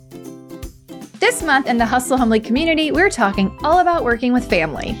This month in the Hustle Humbly community, we're talking all about working with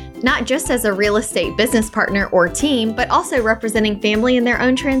family. Not just as a real estate business partner or team, but also representing family in their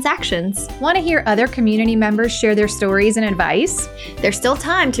own transactions. Want to hear other community members share their stories and advice? There's still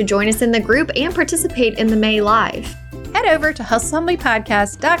time to join us in the group and participate in the May Live. Head over to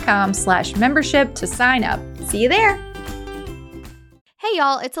hustlehumblypodcast.com/membership to sign up. See you there. Hey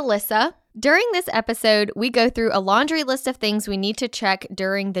y'all, it's Alyssa. During this episode, we go through a laundry list of things we need to check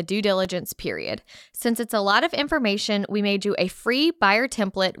during the due diligence period. Since it's a lot of information, we made you a free buyer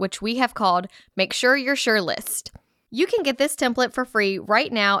template, which we have called Make Sure You're Sure List. You can get this template for free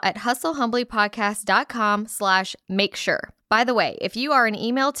right now at hustlehumblypodcast.com/makesure. By the way, if you are an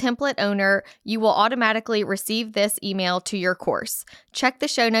email template owner, you will automatically receive this email to your course. Check the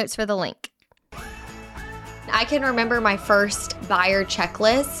show notes for the link. I can remember my first buyer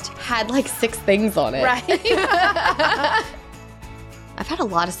checklist had like 6 things on it. Right. I've had a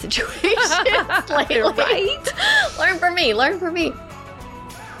lot of situations lately. Right. Learn from me.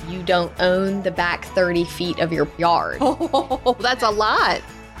 You don't own the back 30 feet of your yard. Oh, that's a lot.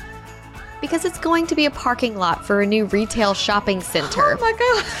 Because it's going to be a parking lot for a new retail shopping center. Oh my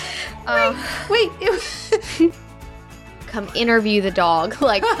God. Wait. Come interview the dog.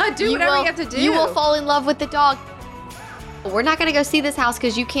 Like, do whatever you have to do. You will fall in love with the dog. We're not going to go see this house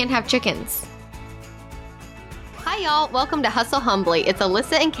because you can't have chickens. Hi, y'all. Welcome to Hustle Humbly. It's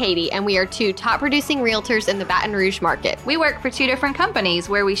Alyssa and Katie, and we are 2 top producing realtors in the Baton Rouge market. We work for 2 different companies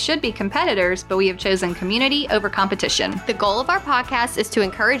where we should be competitors, but we have chosen community over competition. The goal of our podcast is to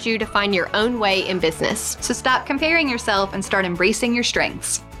encourage you to find your own way in business. So stop comparing yourself and start embracing your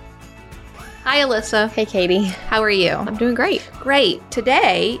strengths. Hi, Alyssa. Hey, Katie. How are you? I'm doing great. Great.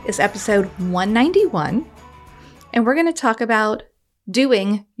 Today is episode 191, and we're going to talk about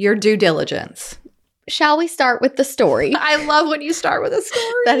doing your due diligence. Shall we start with the story I love when you start with a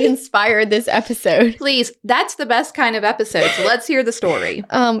story that inspired this episode? Please, that's the best kind of episode, so let's hear the story.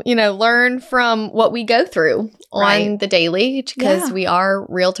 Learn from what we go through on the daily, because we are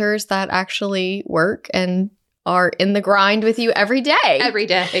realtors that actually work and are in the grind with you every day. Every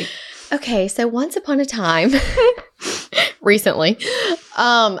day. Okay, so once upon a time, recently,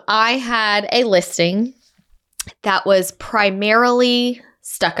 I had a listing that was primarily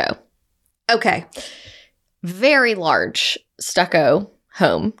stucco. Okay. Very large stucco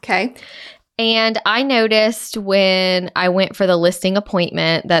home. Okay. And I noticed when I went for the listing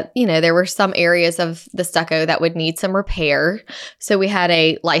appointment that, there were some areas of the stucco that would need some repair. So we had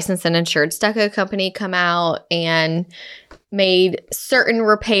a licensed and insured stucco company come out and made certain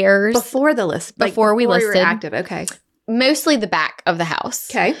repairs. Before the list. Before we listed. You were active. Okay. Mostly the back of the house.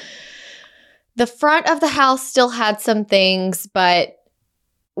 Okay. The front of the house still had some things, but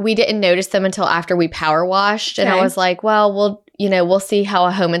we didn't notice them until after we power washed. And I was like, well, we'll see how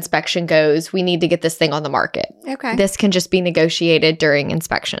a home inspection goes. We need to get this thing on the market. Okay. This can just be negotiated during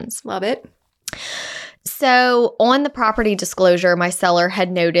inspections. Love it. So on the property disclosure, my seller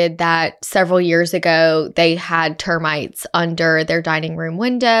had noted that several years ago, they had termites under their dining room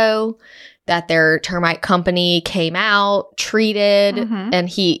window, that their termite company came out, treated, and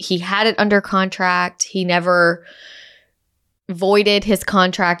he had it under contract. He never voided his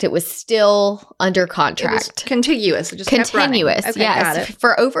contract. It was still under contract. It was contiguous. It just kept running. Okay, yes. got it.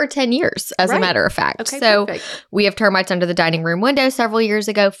 For over 10 years, as a matter of fact. Okay, so perfect. We have termites under the dining room window several years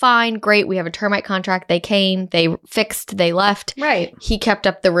ago. Fine, great. We have a termite contract. They came, they fixed, they left. Right. He kept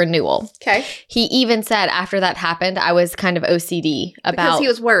up the renewal. Okay. He even said after that happened, I was kind of OCD about. Because he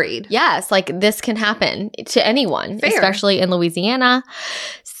was worried. Yes, like this can happen to anyone, Fair. especially in Louisiana.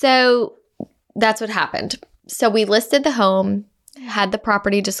 So that's what happened. So we listed the home, had the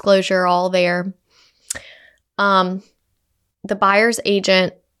property disclosure all there. The buyer's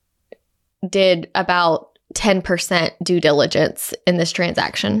agent did about 10% due diligence in this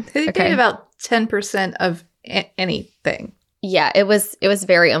transaction. He did about 10% of anything. Yeah, it was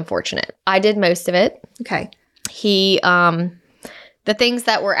very unfortunate. I did most of it. Okay. He the things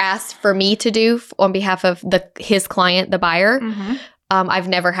that were asked for me to do on behalf of his client, the buyer, I've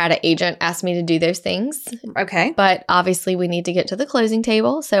never had an agent ask me to do those things. Okay. But obviously we need to get to the closing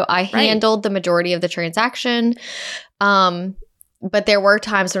table. So I handled the majority of the transaction. But there were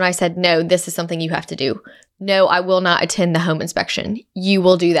times when I said, no, this is something you have to do. No, I will not attend the home inspection. You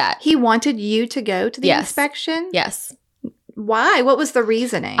will do that. He wanted you to go to the inspection? Yes. Why? What was the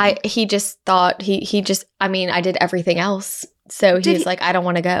reasoning? He just thought, I did everything else. So he's like, I don't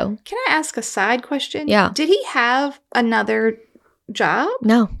want to go. Can I ask a side question? Yeah. Did he have another job?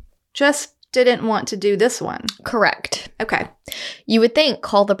 No. Just didn't want to do this one? Correct. Okay. You would think,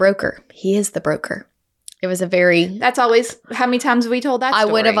 call the broker. He is the broker. It was a very... That's always... How many times have we told that story?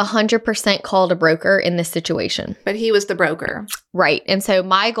 I would have 100% called a broker in this situation. But he was the broker. Right. And so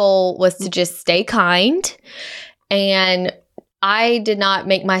my goal was to just stay kind. And I did not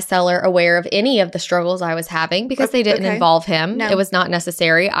make my seller aware of any of the struggles I was having because they didn't involve him. No. It was not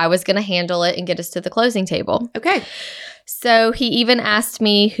necessary. I was going to handle it and get us to the closing table. Okay. So he even asked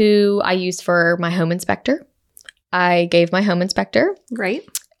me who I used for my home inspector. I gave my home inspector. Great.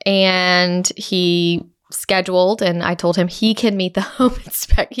 And he scheduled, and I told him he can meet the home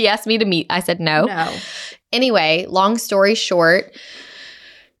inspector. He asked me to meet. I said no. No. Anyway, long story short,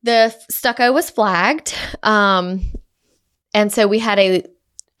 the stucco was flagged. And so we had a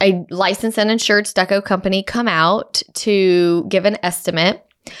licensed and insured stucco company come out to give an estimate.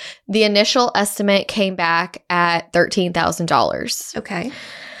 The initial estimate came back at $13,000. Okay.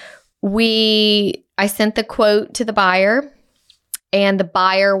 I sent the quote to the buyer, and the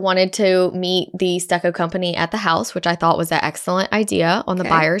buyer wanted to meet the stucco company at the house, which I thought was an excellent idea on the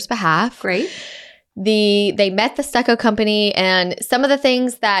buyer's behalf. Great. They met the stucco company, and some of the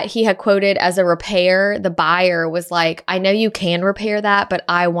things that he had quoted as a repair, the buyer was like, I know you can repair that, but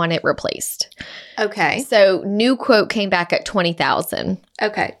I want it replaced. Okay. So new quote came back at $20,000.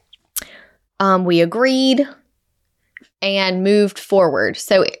 Okay. We agreed and moved forward.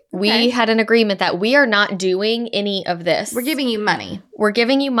 So we had an agreement that we are not doing any of this. We're giving you money. We're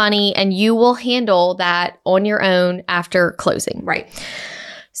giving you money, and you will handle that on your own after closing. Right.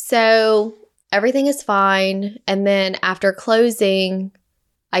 So everything is fine. And then after closing,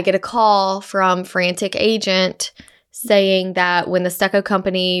 I get a call from Frantic Agent saying that when the stucco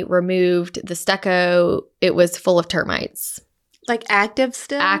company removed the stucco, it was full of termites. Like active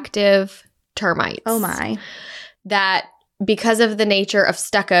still? Active termites. Oh my. That because of the nature of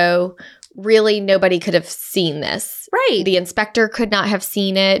stucco, really nobody could have seen this. Right. The inspector could not have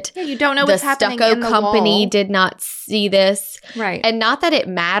seen it. Yeah, you don't know what's happening in the stucco company wall. did not see this. Right. And not that it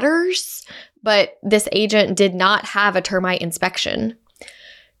matters, but this agent did not have a termite inspection.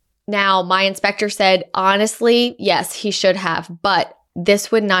 Now, my inspector said, honestly, yes, he should have, but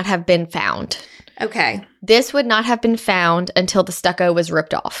this would not have been found. Okay. This would not have been found until the stucco was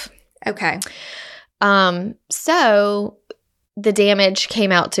ripped off. Okay. So the damage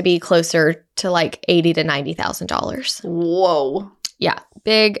came out to be closer to like $80,000 to $90,000. Whoa. Yeah,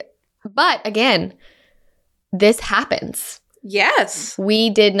 big. But again, this happens. Yes.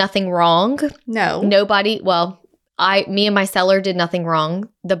 We did nothing wrong. No. Me and my seller did nothing wrong.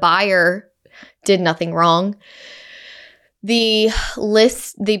 The buyer did nothing wrong. The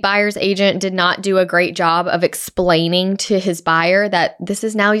buyer's agent did not do a great job of explaining to his buyer that this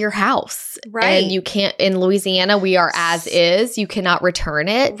is now your house. Right. And you can't, in Louisiana, we are as is. You cannot return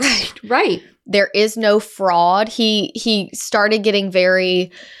it. Right. Right. There is no fraud. He started getting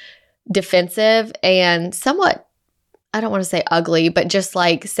very defensive and somewhat, I don't want to say ugly, but just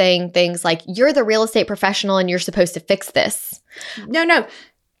like saying things like, you're the real estate professional and you're supposed to fix this. No.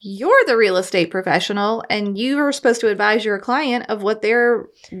 You're the real estate professional, and you are supposed to advise your client of what their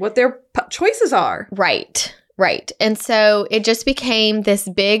choices are. Right. And so it just became this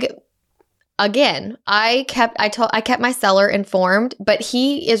big. Again, I kept my seller informed, but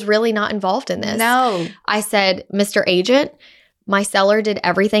he is really not involved in this. No. I said, Mr. Agent, my seller did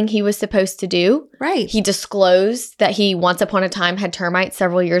everything he was supposed to do. Right. He disclosed that he once upon a time had termites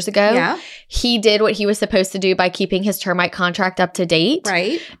several years ago. Yeah. He did what he was supposed to do by keeping his termite contract up to date.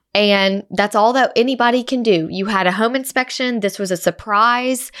 Right. And that's all that anybody can do. You had a home inspection. This was a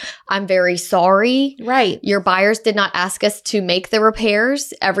surprise. I'm very sorry. Right. Your buyers did not ask us to make the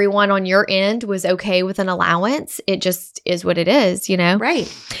repairs. Everyone on your end was okay with an allowance. It just is what it is, you know? Right.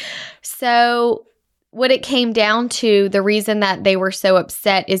 So what it came down to, the reason that they were so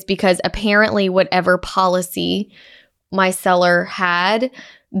upset is because apparently whatever policy my seller had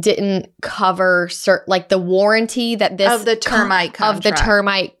didn't cover like the warranty that this of the termite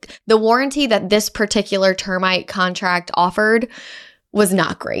contract. The warranty that this particular termite contract offered was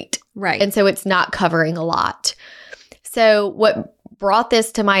not great. Right. And so it's not covering a lot. So what brought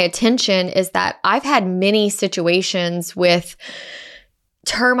this to my attention is that I've had many situations with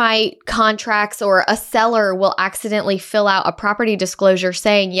termite contracts, or a seller will accidentally fill out a property disclosure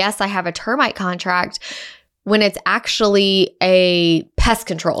saying, yes, I have a termite contract, when it's actually a pest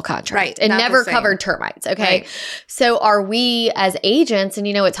control contract. Right. It never covered termites. Okay. Right. So are we as agents, and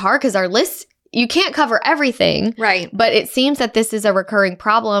it's hard because our list, you can't cover everything. Right. But it seems that this is a recurring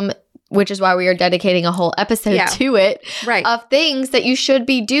problem, which is why we are dedicating a whole episode to it, right, of things that you should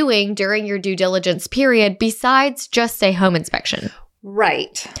be doing during your due diligence period besides just a home inspection.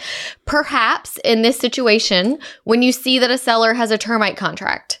 Right. Perhaps in this situation, when you see that a seller has a termite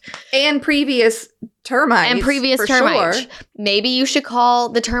contract and previous termites, sure, maybe you should call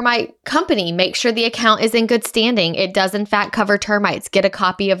the termite company. Make sure the account is in good standing. It does in fact cover termites. Get a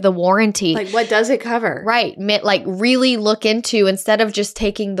copy of the warranty. Like, what does it cover? Right. Like, really look into, instead of just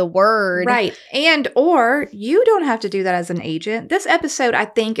taking the word. Right. And or you don't have to do that as an agent. This episode, I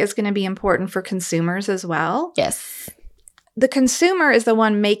think, is going to be important for consumers as well. Yes. The consumer is the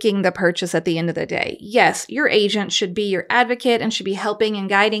one making the purchase at the end of the day. Yes, your agent should be your advocate and should be helping and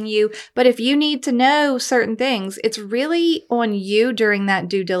guiding you. But if you need to know certain things, it's really on you during that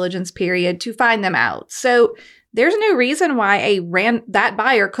due diligence period to find them out. So there's no reason why that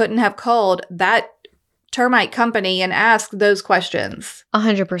buyer couldn't have called that termite company and asked those questions.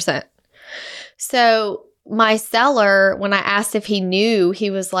 100%. So my seller, when I asked if he knew,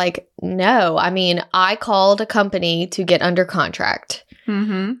 he was like, no. I mean, I called a company to get under contract.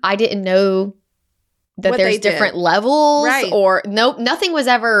 Mm-hmm. I didn't know that there's different levels, right. Or nothing was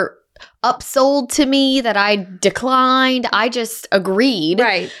ever upsold to me that I declined. I just agreed,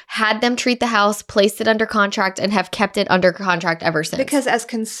 right. Had them treat the house, placed it under contract, and have kept it under contract ever since. Because as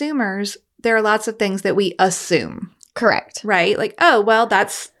consumers, there are lots of things that we assume. Correct. Right? Like, oh, well,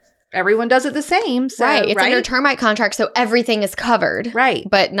 everyone does it the same. So, right. It's under termite contract, so everything is covered. Right.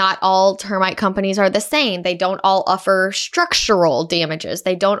 But not all termite companies are the same. They don't all offer structural damages.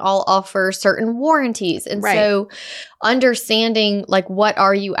 They don't all offer certain warranties. And so understanding, like, what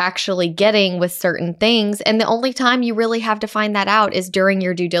are you actually getting with certain things? And the only time you really have to find that out is during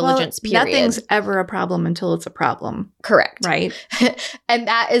your due diligence period. Nothing's ever a problem until it's a problem. Correct. Right. And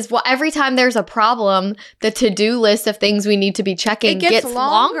that is what, every time there's a problem, the to-do list of things we need to be checking gets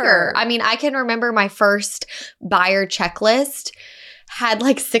longer. I mean, I can remember my first buyer checklist had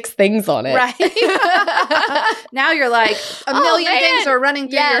like 6 things on it. Right. Now you're like, a million things are running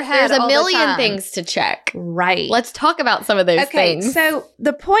through your head. There's a million the time. Things to check. Right. Let's talk about some of those things. So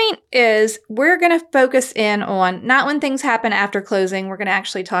the point is, we're going to focus in on not when things happen after closing. We're going to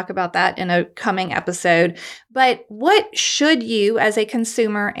actually talk about that in a coming episode. But what should you as a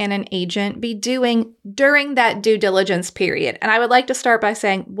consumer and an agent be doing during that due diligence period? And I would like to start by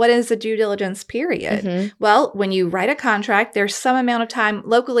saying, what is a due diligence period? Mm-hmm. Well, when you write a contract, there's some amount of time.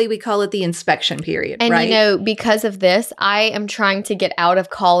 Locally, we call it the inspection period. And right? Because of this, I am trying to get out of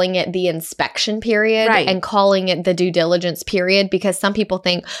calling it the inspection period and calling it the due diligence period, because some people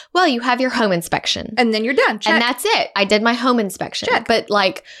think, well, you have your home inspection. And then you're done. Check. And that's it. I did my home inspection. Check. But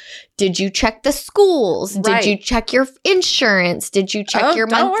like, did you check the schools? Did you check your insurance? Did you check your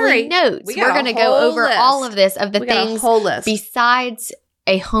monthly notes? We're going to go over all of this, of the things besides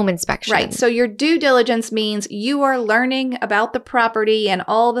a home inspection. Right. So your due diligence means you are learning about the property and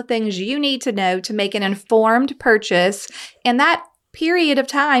all the things you need to know to make an informed purchase. And that period of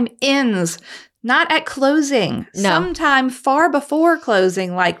time ends not at closing. No. Sometime far before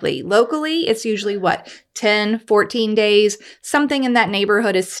closing, likely. Locally, it's usually 10, 14 days. Something in that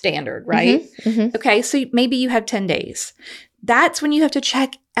neighborhood is standard, right? Mm-hmm. Mm-hmm. Okay, so maybe you have 10 days. That's when you have to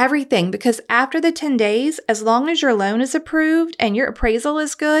check everything, because after the 10 days, as long as your loan is approved and your appraisal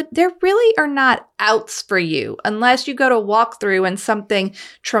is good, there really are not outs for you unless you go to walkthrough and something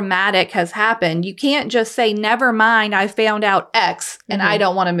traumatic has happened. You can't just say, never mind, I found out X and I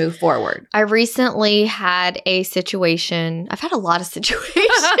don't want to move forward. I recently had a situation. I've had a lot of situations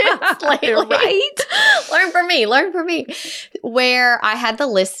lately. Right? Learn from me. Where I had the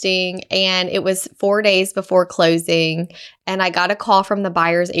listing and it was 4 days before closing, and I got a call from the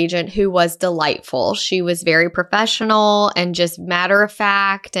buyer's agent who was delightful. She was very professional and just matter of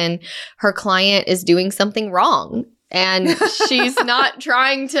fact, and her client is doing something wrong. And she's not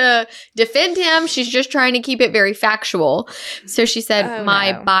trying to defend him. She's just trying to keep it very factual. So she said,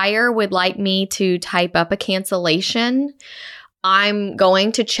 my buyer would like me to type up a cancellation. I'm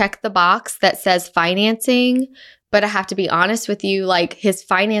going to check the box that says financing, but I have to be honest with you, like, his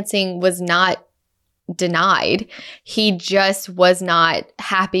financing was not denied. He just was not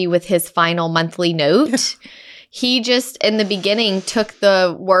happy with his final monthly note. He just, in the beginning, took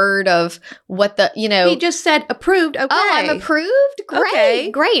the word of what he just said approved. Okay. Oh, I'm approved?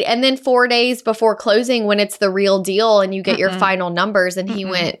 Great. And then 4 days before closing, when it's the real deal and you get your final numbers, and he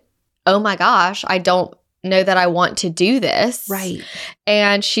went, oh my gosh, I don't know that I want to do this. Right.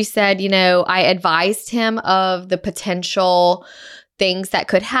 And she said, I advised him of the potential things that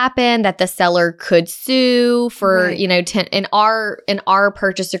could happen, that the seller could sue for, Right. in our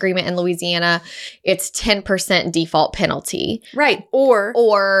purchase agreement in Louisiana, it's 10% default penalty. Right. Or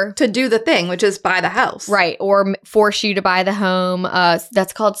Or to do the thing, which is buy the house. right, or force you to buy the home.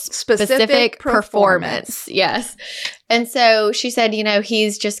 That's called specific performance. Yes. And so she said,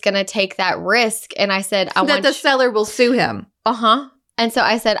 he's just going to take that risk. And I said, That the seller will sue him. Uh-huh. And so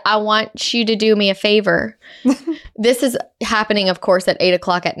I said, I want you to do me a favor. This is happening, of course, at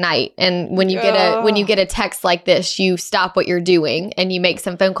 8:00 at night. And when you get a text like this, you stop what you're doing and you make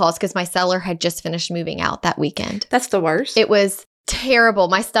some phone calls, because my seller had just finished moving out that weekend. That's the worst. It was terrible.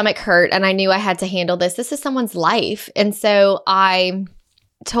 My stomach hurt and I knew I had to handle this. This is someone's life. And so I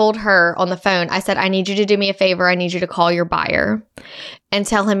told her on the phone, I said, I need you to do me a favor. I need you to call your buyer and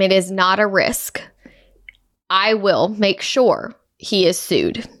tell him it is not a risk. I will make sure he is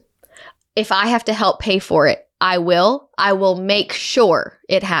sued. If I have to help pay for it, I will. I will make sure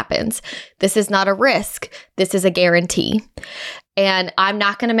it happens. This is not a risk. This is a guarantee. And I'm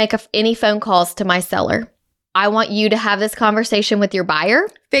not going to make any phone calls to my seller. I want you to have this conversation with your buyer.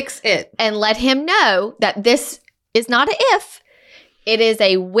 Fix it. And let him know that this is not an if. It is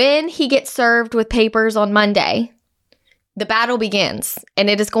a when he gets served with papers on Monday. The battle begins, and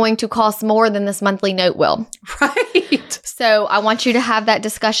it is going to cost more than this monthly note will. Right. So I want you to have that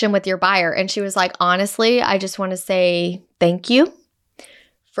discussion with your buyer. And she was like, honestly, I just want to say thank you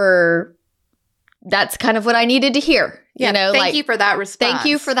for, that's kind of what I needed to hear. Yeah. Thank you for that response. Thank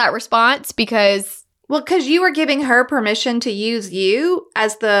you for that response, because because you were giving her permission to use you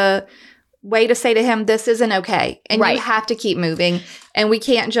as the way to say to him, this isn't okay. And Right. you have to keep moving. And we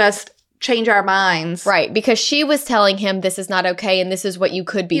can't just change our minds. right, because she was telling him this is not okay and this is what you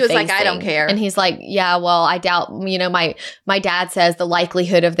could be He was facing. like, I don't care. And he's like, yeah, well, I doubt, my dad says the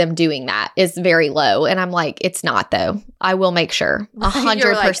likelihood of them doing that is very low. And I'm like, it's not though. I will make sure. 100%.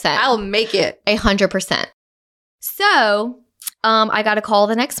 You're like, I'll make it. 100%. So I got a call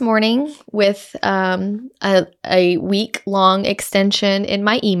the next morning with a week-long extension in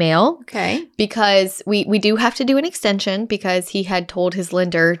my email, Okay. because we do have to do an extension, because he had told his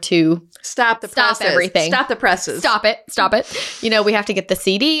lender to Stop the Stop presses. everything. Stop the presses. stop it. We have to get the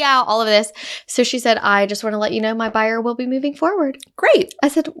CD out, all of this. So she said, I just want to let you know my buyer will be moving forward. Great. I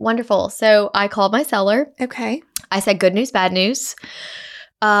said, wonderful. So I called my seller. Okay. I said, good news, bad news.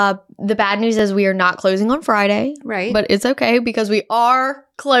 The bad news is we are not closing on Friday, Right. but it's okay because we are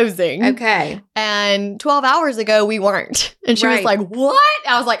closing. Okay. And 12 hours ago, we weren't. And she was Right. like, what?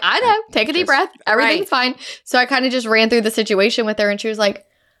 I was like, I know. Take a deep breath. Everything's fine. So I kind of just ran through the situation with her, and she was like,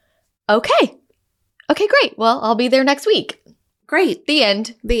 okay. Okay, great. Well, I'll be there next week. Great. The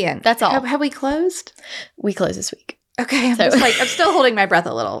end. The end. That's all. Have we closed? We close this week. Okay. I'm still holding my breath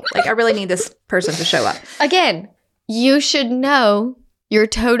a little. Like, I really need this person to show up. Again, you should know your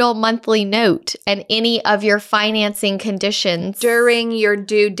total monthly note and any of your financing conditions During your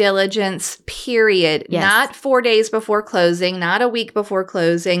due diligence period, Yes. not 4 days before closing, not a week before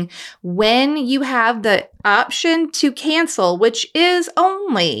closing, when you have the option to cancel, which is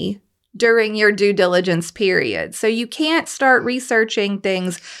only during your due diligence period. So you can't start researching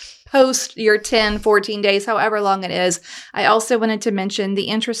things post your 10, 14 days, however long it is. I also wanted to mention the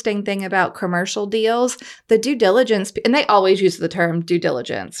interesting thing about commercial deals, the due diligence, and they always use the term due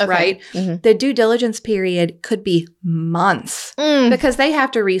diligence, Okay. right? Mhm. The due diligence period could be months because they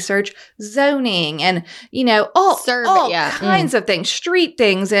have to research zoning and, all kinds of things, street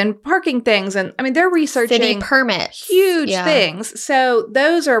things and parking things. And I mean, they're researching city permits. huge Yeah. things. So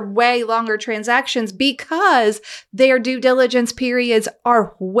those are way longer transactions because their due diligence periods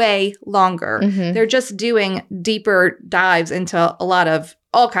are way longer. Mhm. They're just doing deeper dives into a lot of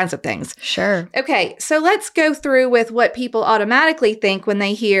all kinds of things. Sure. Okay, so let's go through with what people automatically think when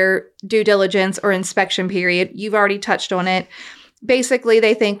they hear due diligence or inspection period. You've already touched on it. Basically,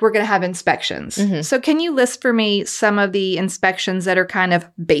 they think we're going to have inspections. Mhm. So can you list for me some of the inspections that are kind of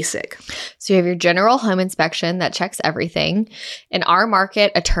basic? So you have your general home inspection that checks everything. In our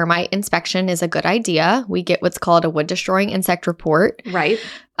market, a termite inspection is a good idea. We get what's called a wood destroying insect report. Right.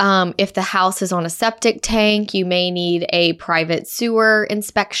 If the house is on a septic tank, you may need a private sewer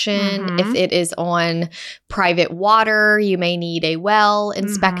inspection. Mhm. If it is on private water, you may need a well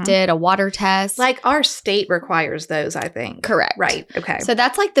inspected, a water test. Like our state requires those, I think. Correct. Right. Okay. So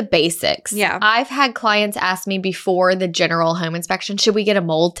that's like the basics. Yeah. I've had clients ask me before the general home inspection, should we get a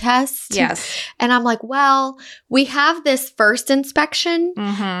mold test? Yes. And I'm like, well, we have this first inspection.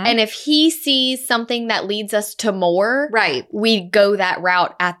 Mm-hmm. And if he sees something that leads us to more, Right. we go that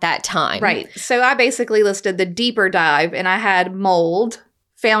route at that time. Right. So I basically listed the deeper dive and I had mold,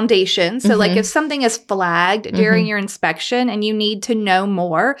 foundation. So like if something is flagged during your inspection and you need to know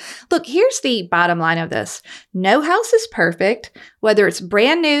more, look, here's the bottom line of this. No house is perfect, whether it's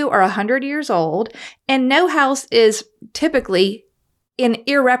brand new or 100 years old, and no house is typically in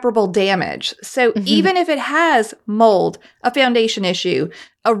irreparable damage. So even if it has mold, a foundation issue,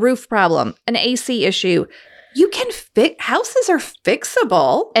 a roof problem, an AC issue, you can houses are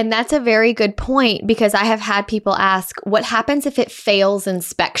fixable. And that's a very good point, because I have had people ask, what happens if it fails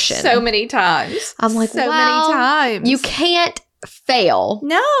inspection? So many times. I'm like, many times. You can't fail.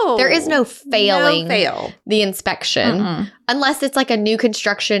 No. There is no failing fail. the inspection unless it's like a new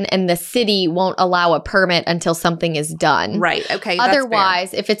construction and the city won't allow a permit until something is done. Right. Okay.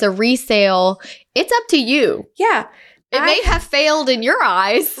 Otherwise, if it's a resale, it's up to you. Yeah. It may have failed in your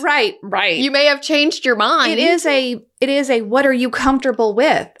eyes. Right. You may have changed your mind. It is a what are you comfortable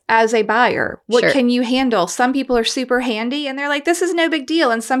with as a buyer? What can you handle? Some people are super handy and they're like, this is no big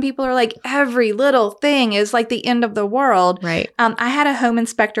deal. And some people are like, every little thing is like the end of the world. Right. I had a home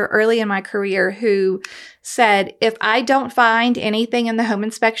inspector early in my career who said, if I don't find anything in the home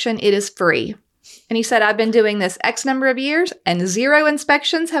inspection, it is free. And he said, I've been doing this X number of years and 0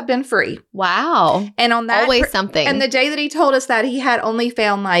 inspections have been free. Wow. And on that, always something. And the day that he told us that, he had only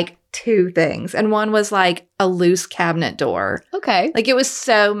found like 2 things. And one was like a loose cabinet door. Okay. Like it was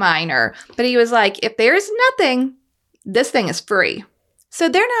so minor. But he was like, if there's nothing, this thing is free. So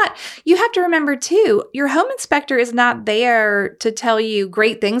you have to remember too, your home inspector is not there to tell you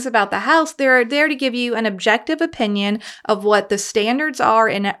great things about the house. They're there to give you an objective opinion of what the standards are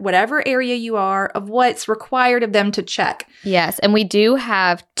in whatever area you are, of what's required of them to check. Yes. And we do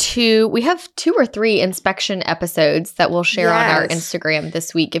have 2 or 3 inspection episodes that we'll share on our Instagram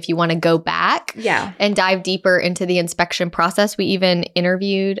this week if you want to go back and dive deeper into the inspection process. We even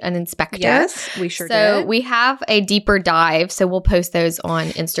interviewed an inspector. Yes, we sure did. So we have a deeper dive. So we'll post those on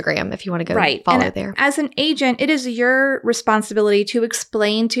Instagram if you want to go follow there. As an agent, it is your responsibility to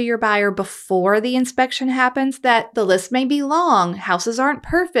explain to your buyer before the inspection happens that the list may be long, houses aren't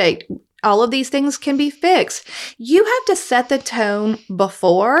perfect, all of these things can be fixed. You have to set the tone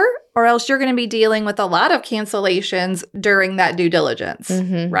before, or else you're going to be dealing with a lot of cancellations during that due diligence,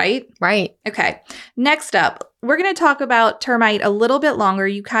 right? Right. Okay. Next up, we're going to talk about termite a little bit longer.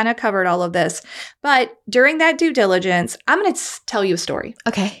 You kind of covered all of this. But during that due diligence, I'm going to tell you a story.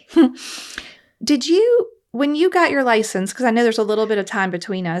 Okay. When you got your license, because I know there's a little bit of time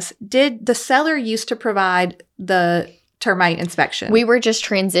between us, did the seller used to provide the termite inspection? We were just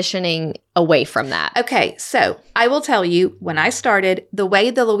transitioning away from that. Okay, so I will tell you, when I started, the way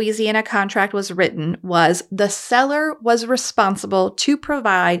the Louisiana contract was written was the seller was responsible to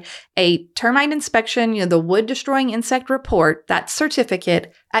provide a termite inspection, the wood destroying insect report, that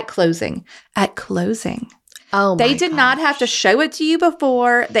certificate at closing. At closing. Oh, they did not have to show it to you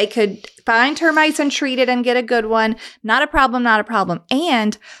before. They could find termites and treat it and get a good one. Not a problem, not a problem.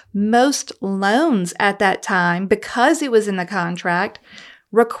 And most loans at that time, because it was in the contract,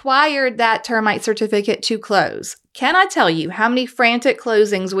 required that termite certificate to close. Can I tell you how many frantic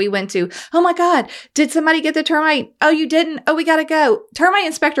closings we went to? Oh my God, did somebody get the termite? Oh, you didn't? Oh, we got to go. Termite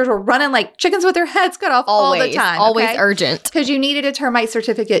inspectors were running like chickens with their heads cut off all the time. Always urgent. Because you needed a termite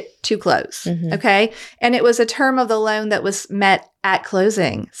certificate to close. Okay. And it was a term of the loan that was met at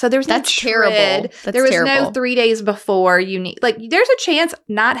closing. So there's no terrible. There was no 3 days before you need, there's a chance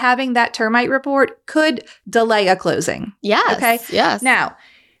not having that termite report could delay a closing. Yes. Okay. Yes. Now,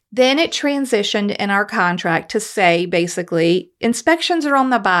 then it transitioned in our contract to say, basically, inspections are on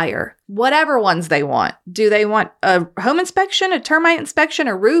the buyer, whatever ones they want. Do they want a home inspection, a termite inspection,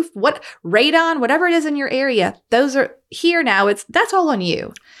 a roof, radon, whatever it is in your area? Those are here now. That's all on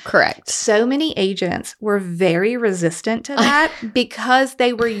you. Correct. So many agents were very resistant to that because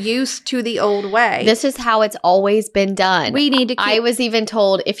they were used to the old way. This is how it's always been done. We need to I was even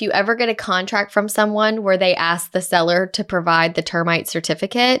told, if you ever get a contract from someone where they ask the seller to provide the termite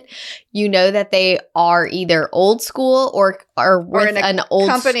certificate, you know that they are either old school or with an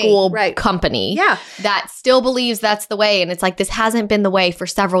old school company that still believes that's the way. And it's like, this hasn't been the way for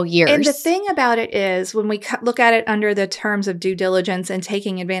several years. And the thing about it is, when we look at it under the terms of due diligence and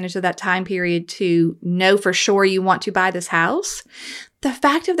taking advantage of that time period to know for sure you want to buy this house, the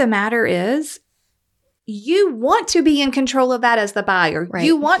fact of the matter is, you want to be in control of that as the buyer. Right.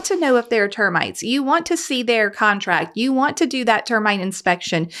 You want to know if there are termites. You want to see their contract. You want to do that termite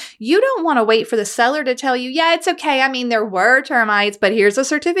inspection. You don't want to wait for the seller to tell you, yeah, it's okay. I mean, there were termites, but here's a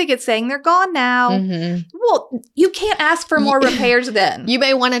certificate saying they're gone now. Mm-hmm. Well, you can't ask for more repairs then. You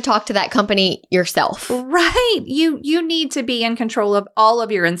may want to talk to that company yourself. Right. You need to be in control of all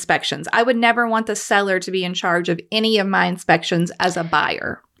of your inspections. I would never want the seller to be in charge of any of my inspections as a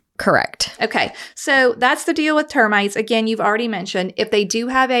buyer. Correct. Okay, so that's the deal with termites. Again, you've already mentioned if they do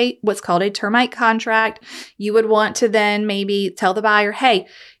have what's called a termite contract, you would want to then maybe tell the buyer, hey,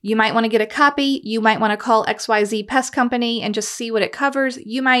 you might want to get a copy. You might want to call XYZ Pest Company and just see what it covers.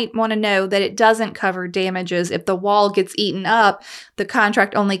 You might want to know that it doesn't cover damages. If the wall gets eaten up, the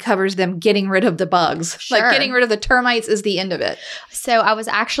contract only covers them getting rid of the bugs. Sure. Like getting rid of the termites is the end of it. So I was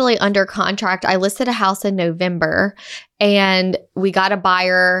actually under contract. I listed a house in November and we got a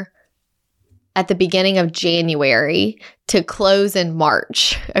buyer at the beginning of January to close in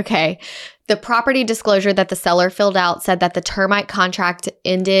March. Okay. The property disclosure that the seller filled out said that the termite contract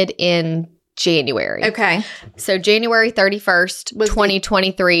ended in January. Okay. So January 31st,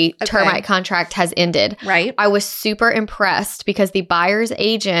 2023, termite contract has ended. Right. I was super impressed because the buyer's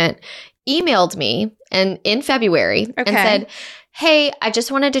agent emailed me in February and said, hey, I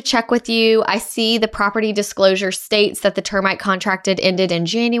just wanted to check with you. I see the property disclosure states that the termite contract ended in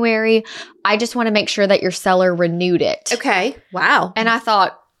January. I just want to make sure that your seller renewed it. Okay. Wow. And I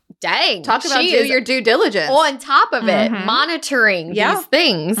thought, dang. Talk about your due diligence. On top of it, monitoring these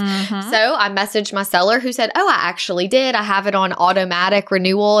things. Mm-hmm. So I messaged my seller who said, oh, I actually did. I have it on automatic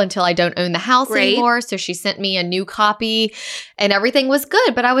renewal until I don't own the house anymore. So she sent me a new copy and everything was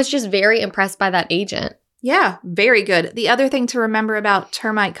good. But I was just very impressed by that agent. Yeah, very good. The other thing to remember about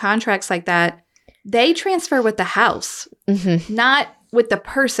termite contracts like that, they transfer with the house, not with the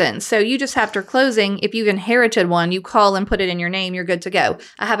person. So you just after closing, if you've inherited one, you call and put it in your name, you're good to go.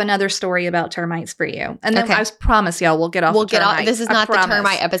 I have another story about termites for you. And then I promise y'all we'll get off termites. This is not the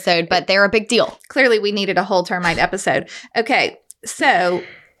termite episode, but they're a big deal. Clearly we needed a whole termite episode. Okay, so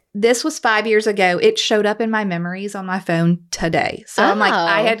this was 5 years ago. It showed up in my memories on my phone today. So I'm like,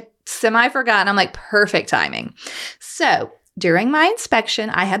 I had semi-forgotten. I'm like, perfect timing. So during my inspection,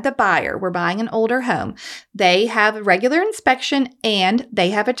 I had the buyer. We're buying an older home. They have a regular inspection and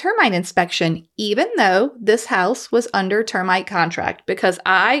they have a termite inspection, even though this house was under termite contract, because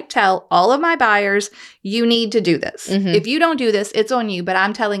I tell all of my buyers, you need to do this. If you don't do this, it's on you, but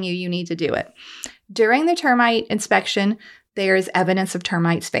I'm telling you, you need to do it. During the termite inspection, there is evidence of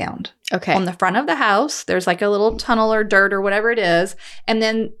termites found. Okay. On the front of the house, there's like a little tunnel or dirt or whatever it is. And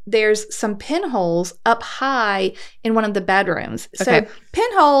then there's some pinholes up high in one of the bedrooms. Okay. So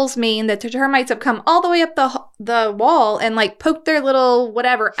pinholes mean that the termites have come all the way up the wall and like poked their little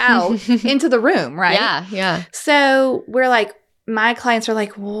whatever out into the room, right? Yeah. So we're like, my clients are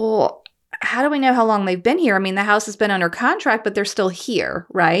like, well, how do we know how long they've been here? I mean, the house has been under contract, but they're still here,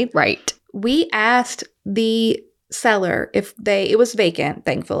 right? Right. We asked the seller it was vacant,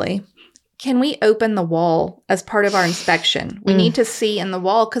 thankfully. Can we open the wall as part of our inspection? We need to see in the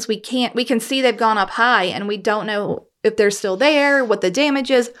wall because we can see they've gone up high and we don't know if they're still there, what the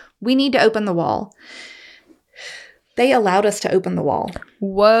damage is. We need to open the wall. They allowed us to open the wall.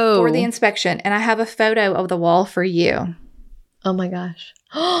 Whoa. For the inspection. And I have a photo of the wall for you. Oh my gosh.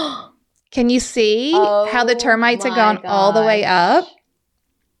 Can you see how the termites have gone all the way up?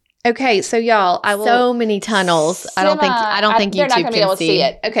 Okay, so y'all, I will. So many tunnels. I don't think they're not YouTube gonna be able can to see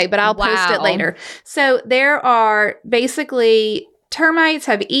it. Okay, but I'll post it later. So there are basically termites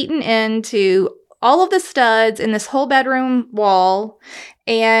have eaten into all of the studs in this whole bedroom wall,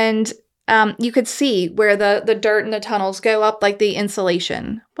 and you could see where the dirt and the tunnels go up like the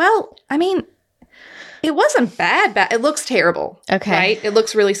insulation. Well, I mean, it wasn't bad. It looks terrible. Okay. Right? It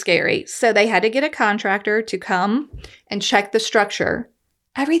looks really scary. So they had to get a contractor to come and check the structure.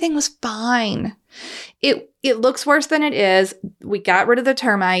 Everything was fine. It looks worse than it is. We got rid of the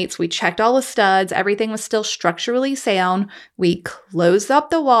termites. We checked all the studs. Everything was still structurally sound. We closed up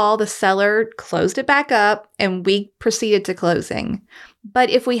the wall. The seller closed it back up, and we proceeded to closing. But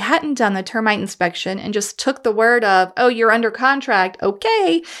if we hadn't done the termite inspection and just took the word of, oh, you're under contract,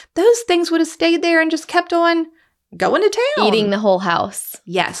 okay, those things would have stayed there and just kept on going to town. Eating the whole house.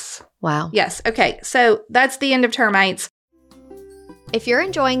 Yes. Wow. Yes. Okay. So that's the end of termites. If you're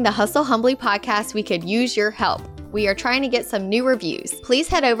enjoying the Hustle Humbly podcast, we could use your help. We are trying to get some new reviews. Please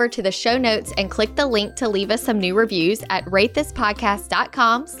head over to the show notes and click the link to leave us some new reviews at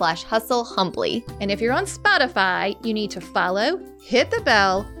ratethispodcast.com/hustlehumbly. And if you're on Spotify, you need to follow, hit the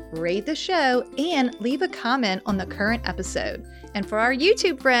bell, rate the show, and leave a comment on the current episode. And for our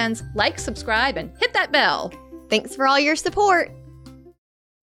YouTube friends, like, subscribe, and hit that bell. Thanks for all your support.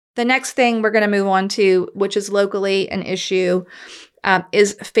 The next thing we're going to move on to, which is locally an issue,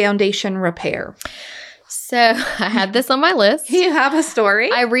 is foundation repair. So I had this on my list. You have a story?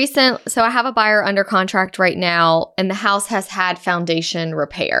 So I have a buyer under contract right now, and the house has had foundation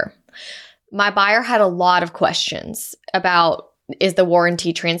repair. My buyer had a lot of questions about, is the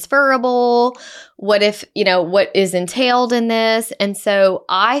warranty transferable? What if, what is entailed in this? And so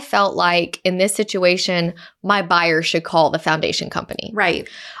I felt like in this situation, my buyer should call the foundation company. Right.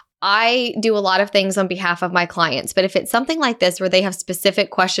 I do a lot of things on behalf of my clients, but if it's something like this where they have specific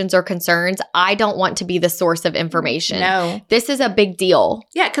questions or concerns, I don't want to be the source of information. No. This is a big deal.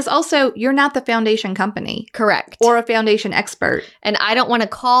 Yeah, because also you're not the foundation company. Correct. Or a foundation expert. And I don't want to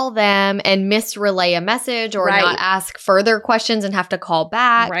call them and misrelay a message or not ask further questions and have to call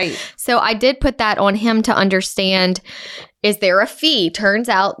back. Right. So I did put that on him to understand, is there a fee? Turns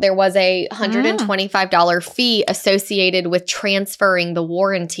out there was a $125 fee associated with transferring the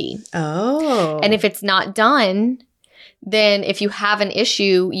warranty. Oh. And if it's not done, then if you have an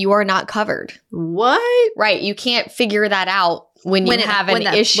issue, you are not covered. What? Right. You can't figure that out when you have an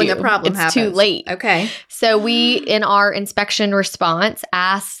issue. When the problem happens. It's too late. Okay. So we, in our inspection response,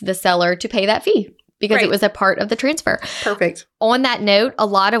 asked the seller to pay that fee because it was a part of the transfer. Perfect. On that note, a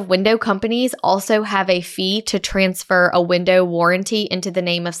lot of window companies also have a fee to transfer a window warranty into the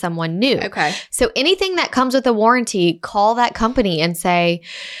name of someone new. Okay. So anything that comes with a warranty, call that company and say,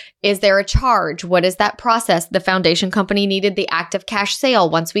 is there a charge? What is that process? The foundation company needed the active cash sale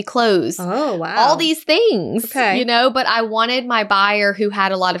once we close. Oh, wow. All these things, okay. But I wanted my buyer who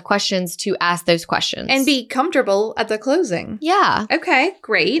had a lot of questions to ask those questions. And be comfortable at the closing. Yeah. Okay,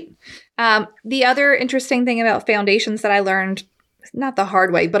 great. The other interesting thing about foundations that I learned, not the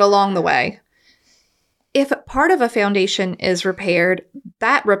hard way, but along the way, if part of a foundation is repaired,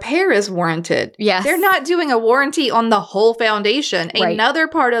 that repair is warranted. Yes. They're not doing a warranty on the whole foundation. Right. Another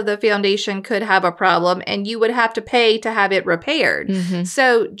part of the foundation could have a problem, and you would have to pay to have it repaired. Mm-hmm.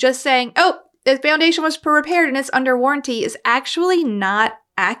 So just saying, oh, the foundation was repaired and it's under warranty is actually not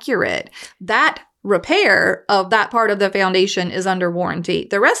accurate. That repair of that part of the foundation is under warranty.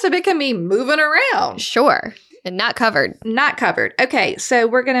 The rest of it can be moving around. Sure. And not covered. Not covered. Okay, so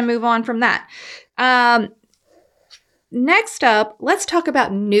we're going to move on from that. Next up, let's talk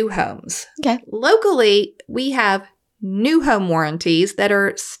about new homes. Okay. Locally, we have new home warranties that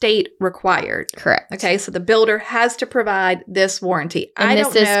are state required. Correct. Okay, so the builder has to provide this warranty. And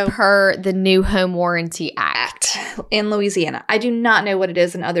this is per the New Home Warranty Act in Louisiana. I do not know what it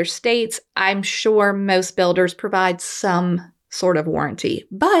is in other states. I'm sure most builders provide some sort of warranty.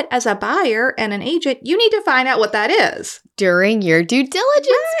 But as a buyer and an agent, you need to find out what that is. During your due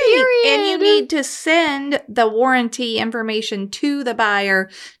diligence period. And you need to send the warranty information to the buyer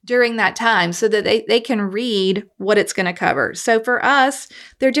during that time so that they can read what it's going to cover. So for us,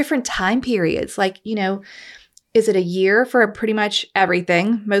 there are different time periods. Like, is it a year for pretty much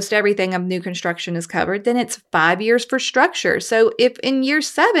everything? Most everything of new construction is covered. Then it's 5 years for structure. So if in year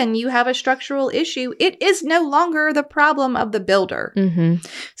 7 you have a structural issue, it is no longer the problem of the builder. Mm-hmm.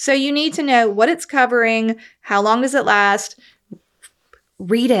 So you need to know what it's covering, how long does it last,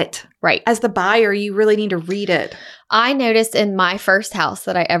 read it. Right. As the buyer, you really need to read it. I noticed in my first house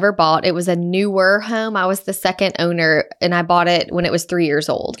that I ever bought, it was a newer home. I was the second owner, and I bought it when it was 3 years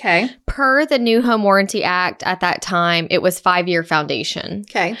old. Okay. Per the New Home Warranty Act at that time, it was 5-year foundation.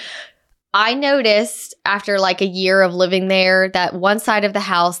 Okay. I noticed after like a year of living there that one side of the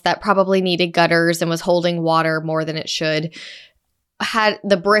house that probably needed gutters and was holding water more than it should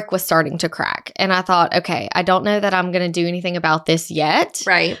the brick was starting to crack. And I thought, okay, I don't know that I'm going to do anything about this yet.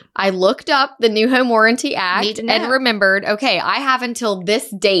 Right. I looked up the New Home Warranty Act and remembered, okay, I have until this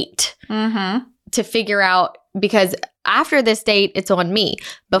date to figure out, because after this date, it's on me.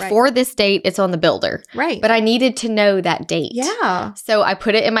 Before this date, it's on the builder. Right. But I needed to know that date. Yeah. So I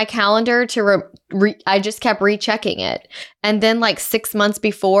put it in my calendar to I just kept rechecking it. And then like 6 months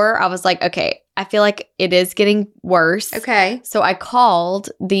before, I was like, okay, I feel like it is getting worse. Okay. So I called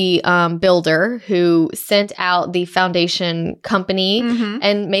the builder who sent out the foundation company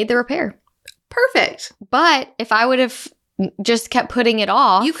and made the repair. Perfect. But if I would have just kept putting it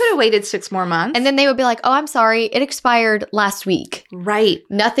off. You could have waited 6 more months. And then they would be like, oh, I'm sorry. It expired last week. Right.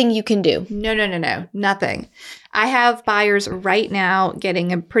 Nothing you can do. No. Nothing. I have buyers right now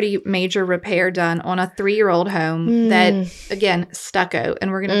getting a pretty major repair done on a 3-year-old home that, again, stucco.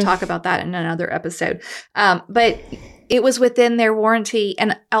 And we're going to talk about that in another episode. But it was within their warranty.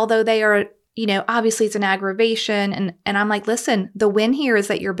 And although they are, obviously it's an aggravation. And I'm like, listen, the win here is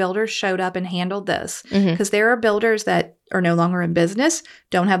that your builders showed up and handled this. Because there are builders that are no longer in business,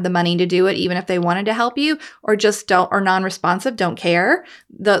 don't have the money to do it, even if they wanted to help you, or just don't, are non-responsive, don't care.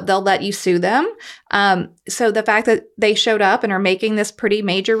 They'll let you sue them. So the fact that they showed up and are making this pretty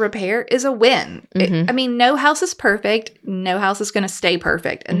major repair is a win. I mean, no house is perfect. No house is going to stay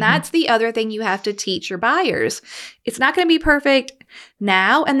perfect. And that's the other thing you have to teach your buyers. It's not going to be perfect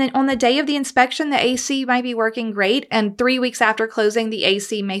now. And then on the day of the inspection, the AC might be working great. And 3 weeks after closing, the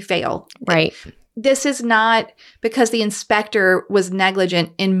AC may fail. Right. This is not because the inspector was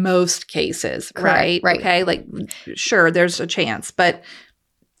negligent in most cases, right? Right. Okay. Like, sure, there's a chance, but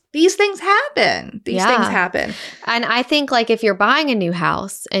these things happen. These things happen. And I think like if you're buying a new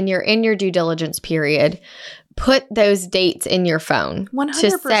house and you're in your due diligence period, put those dates in your phone 100%.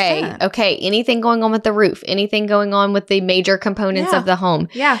 to say, okay, anything going on with the roof, anything going on with the major components of the home.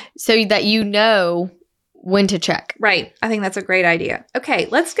 Yeah. So that you know when to check. Right. I think that's a great idea. Okay,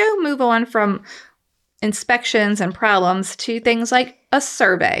 let's go move on from inspections and problems to things like a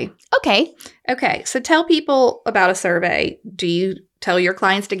survey. Okay. Okay, so tell people about a survey. Do you tell your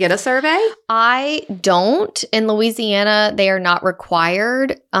clients to get a survey? I don't. In Louisiana, they are not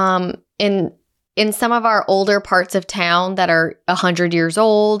required. In some of our older parts of town that are 100 years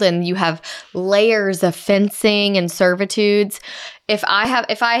old and you have layers of fencing and servitudes, if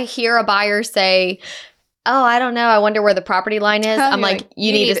I hear a buyer say, oh, I don't know, I wonder where the property line is, I'm like,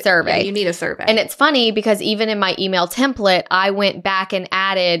 you need a survey. Yeah, you need a survey. And it's funny because even in my email template, I went back and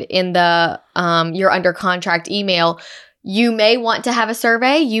added in the you're under contract email, you may want to have a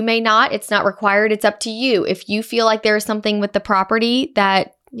survey. You may not. It's not required. It's up to you. If you feel like there is something with the property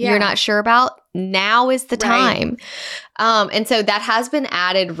that you're not sure about, now is the time. And so that has been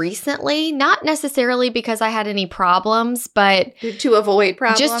added recently, not necessarily because I had any problems, but to avoid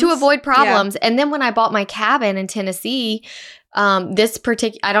problems. Just to avoid problems. Yeah. And then when I bought my cabin in Tennessee, this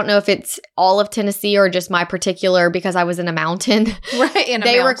particular, I don't know if it's all of Tennessee or just my particular, because I was in a mountain. Right.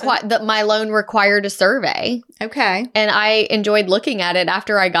 My loan required a survey. Okay. And I enjoyed looking at it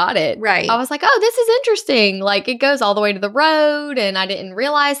after I got it. Right. I was like, oh, this is interesting. Like it goes all the way to the road and I didn't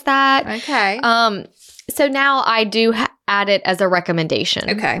realize that. Okay. So now I do add it as a recommendation.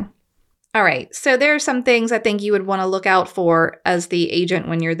 Okay. All right. So there are some things I think you would want to look out for as the agent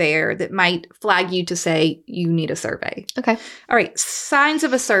when you're there that might flag you to say you need a survey. Okay. All right. Signs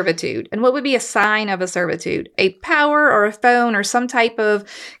of a servitude. And what would be a sign of a servitude? A power or a phone or some type of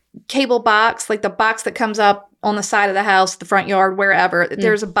cable box, like the box that comes up on the side of the house, the front yard, wherever.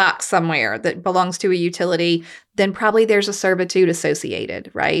 There's a box somewhere that belongs to a utility, then probably there's a servitude associated,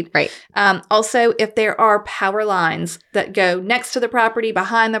 right? Right. Also, if there are power lines that go next to the property,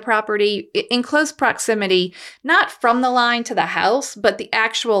 behind the property, in close proximity, not from the line to the house, but the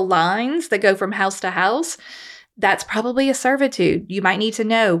actual lines that go from house to house, that's probably a servitude. You might need to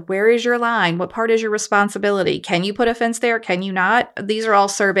know, where is your line? What part is your responsibility? Can you put a fence there? Can you not? These are all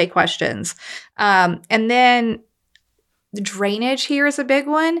survey questions. And then the drainage here is a big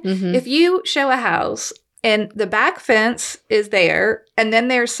one. Mm-hmm. If you show a house and the back fence is there, and then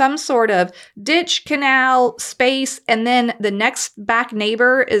there's some sort of ditch, canal, space, and then the next back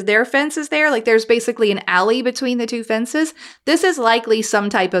neighbor is their fence is there, like there's basically an alley between the two fences, this is likely some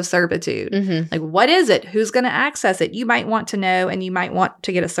type of servitude. Mm-hmm. Like, what is it? Who's going to access it? You might want to know, and you might want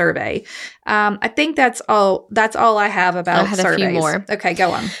to get a survey. I think that's all I have about surveys. I had a few more. Okay,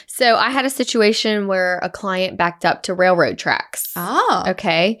 go on. So I had a situation where a client backed up to railroad tracks. Oh.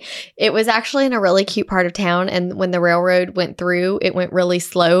 Okay. It was actually in a really cute part of town, and when the railroad went through, it went really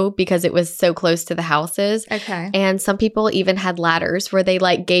slow because it was so close to the houses. Okay. And some people even had ladders where they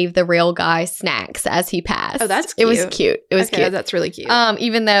like gave the rail guy snacks as he passed. Oh, that's cute. It was cute. It was cute. That's really cute.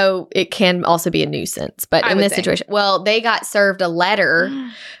 Even though it can also be a nuisance. But in this situation, well, they got served a letter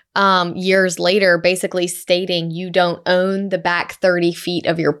years later basically stating you don't own the back 30 feet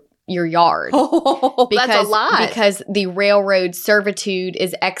of your yard. Oh, that's a lot. Because the railroad servitude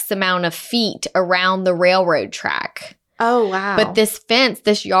is X amount of feet around the railroad track. Oh, wow. But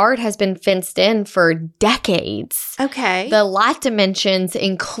this yard has been fenced in for decades. Okay. The lot dimensions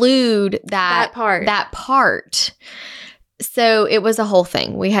include that part. So it was a whole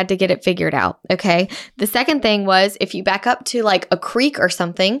thing. We had to get it figured out. Okay. The second thing was, if you back up to like a creek or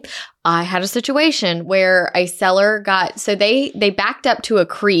something, I had a situation where a seller they backed up to a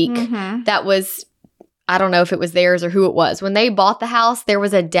creek that was, I don't know if it was theirs or who it was. When they bought the house, there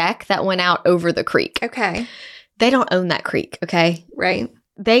was a deck that went out over the creek. Okay. They don't own that creek. Okay. Right.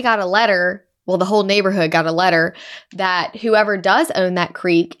 They got a letter. Well, the whole neighborhood got a letter that whoever does own that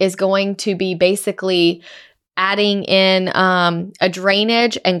creek is going to be basically adding in a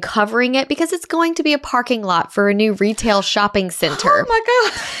drainage and covering it because it's going to be a parking lot for a new retail shopping center. Oh my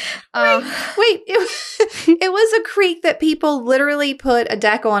God. Wait, it was a creek that people literally put a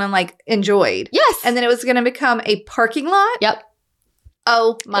deck on and like enjoyed. Yes. And then it was going to become a parking lot? Yep.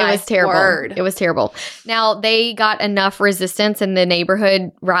 Oh my It was terrible. word. It was terrible. Now, they got enough resistance and the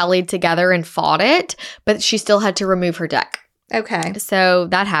neighborhood rallied together and fought it, but she still had to remove her deck. Okay. So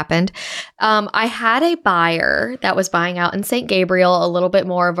that happened. I had a buyer that was buying out in St. Gabriel, a little bit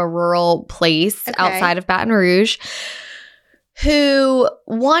more of a rural place outside of Baton Rouge, who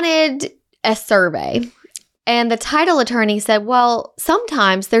wanted a survey. And the title attorney said, well,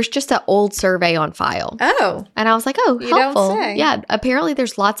 sometimes there's just an old survey on file. Oh. And I was like, oh, You helpful. don't say. Yeah, apparently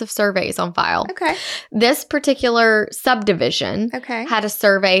there's lots of surveys on file. Okay. This particular subdivision Okay. had a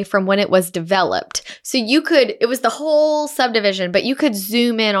survey from when it was developed. So you could, it was the whole subdivision, but you could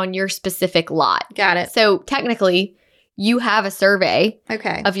zoom in on your specific lot. Got it. So technically, you have a survey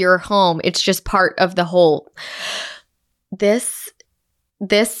Okay. of your home. It's just part of the whole.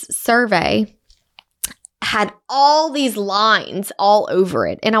 This survey had all these lines all over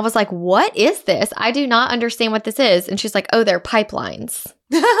it. And I was like, what is this? I do not understand what this is. And she's like, oh, they're pipelines.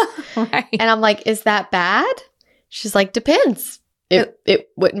 Right. And I'm like, is that bad? She's like, depends.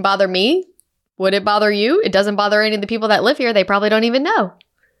 It wouldn't bother me. Would it bother you? It doesn't bother any of the people that live here. They probably don't even know.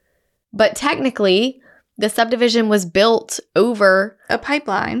 But technically, the subdivision was built over A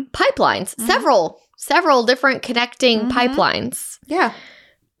pipeline. pipelines, Mhm. several different connecting Mhm. pipelines. Yeah.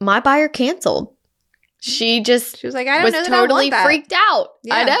 My buyer canceled. She just She was like, I don't was know that totally I want that. freaked out.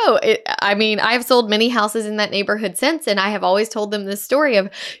 Yeah. I know. I mean, I've sold many houses in that neighborhood since, and I have always told them this story of,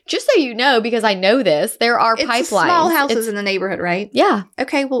 just so you know, because I know this, there are It's pipelines. small houses in the neighborhood, right? Yeah.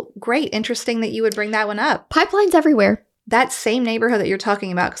 Okay, well, great. Interesting that you would bring that one up. Pipelines everywhere. That same neighborhood that you're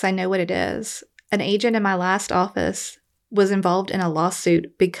talking about, because I know what it is, an agent in my last office was involved in a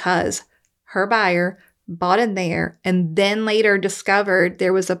lawsuit because her buyer bought in there and then later discovered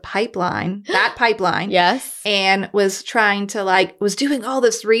there was a pipeline, that pipeline. Yes. And was trying to was doing all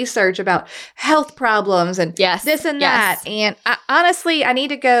this research about health problems and Yes. this and Yes. that. And honestly, I need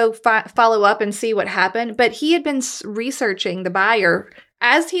to go follow up and see what happened. But he had been researching the buyer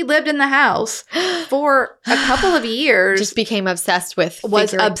as he lived in the house for a couple of years. Just became obsessed with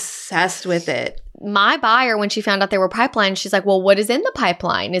Was figuring- obsessed with it. My buyer, when she found out there were pipelines, she's like, well, what is in the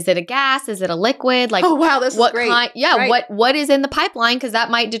pipeline? Is it a gas? Is it a liquid? Like, Oh, wow, this what is great. kind? Yeah, Right. what is in the pipeline? Because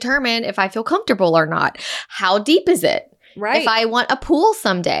that might determine if I feel comfortable or not. How deep is it? Right. If I want a pool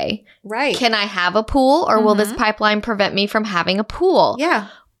someday, right. can I have a pool, or will this Mhm. pipeline prevent me from having a pool? Yeah.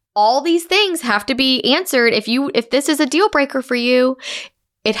 All these things have to be answered. If this is a deal breaker for you,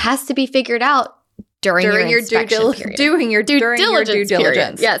 it has to be figured out during your due inspection diligence. period. During your due diligence.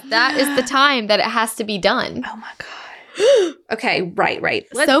 Period. Yes, that is the time that it has to be done. Oh, my God. Okay, right.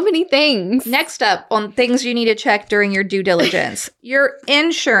 So many things. Next up on things you need to check during your due diligence, your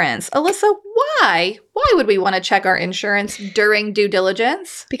insurance. Alyssa, why? Why would we want to check our insurance during due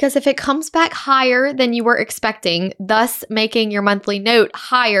diligence? Because if it comes back higher than you were expecting, thus making your monthly note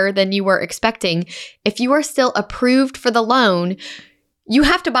higher than you were expecting, if you are still approved for the loan, you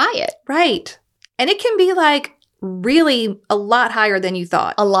have to buy it. Right. And it can be really a lot higher than you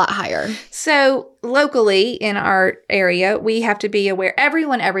thought. A lot higher. So locally in our area, we have to be aware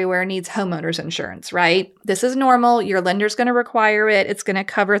everyone everywhere needs homeowners insurance, right? This is normal. Your lender's going to require it. It's going to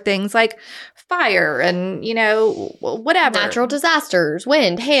cover things like fire and, whatever. Natural disasters,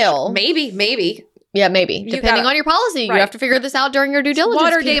 wind, hail. Maybe. Yeah, maybe. Depending on your policy, Right. you have to figure this out during your due diligence.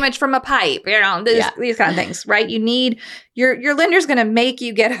 Water period. damage from a pipe, these kind of things, right? You need your lender's going to make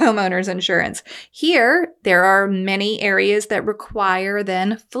you get homeowners insurance. Here, there are many areas that require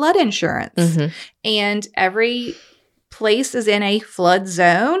then flood insurance. Mhm. And every place is in a flood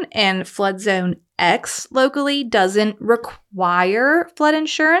zone, and flood zone X locally doesn't require flood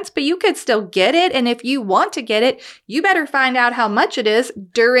insurance, but you could still get it. And if you want to get it, you better find out how much it is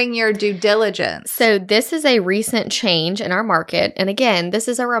during your due diligence. So this is a recent change in our market. And again, this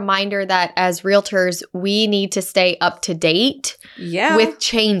is a reminder that as realtors, we need to stay up to date with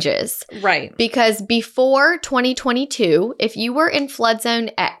changes. Right. Because before 2022, if you were in flood zone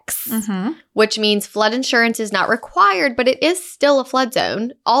X, Mm-hmm. which means flood insurance is not required, but it is still a flood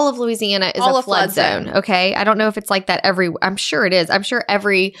zone. All of Louisiana is a flood zone. Okay. I don't know if it's like that I'm sure it is. I'm sure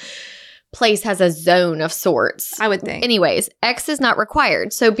every place has a zone of sorts. I would think. Anyways, X is not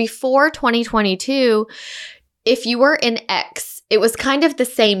required. So before 2022, if you were in X, it was kind of the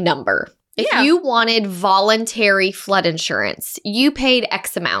same number. If you wanted voluntary flood insurance, you paid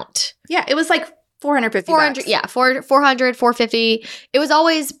X amount. Yeah, it was like $450. 400, 450. It was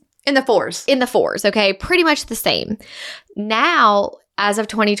always In the fours. In the fours, okay? Pretty much the same. Now, as of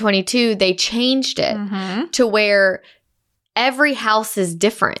 2022, they changed it to where every house is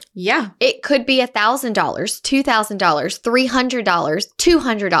different. Yeah. It could be $1,000, $2,000, $300,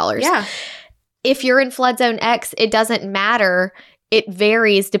 $200. Yeah. If you're in flood zone X, it doesn't matter. It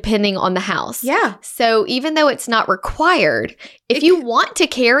varies depending on the house. Yeah. So even though it's not required, if you want to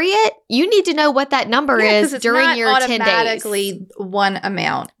carry it, you need to know what that number is during your 10 days. Automatically one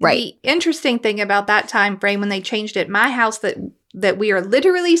amount. Right. The interesting thing about that time frame when they changed it, my house that we are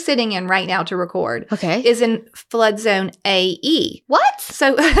literally sitting in right now to record is in flood zone AE. What?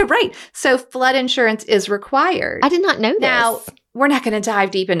 So, right. So flood insurance is required. I did not know this. Now, we're not going to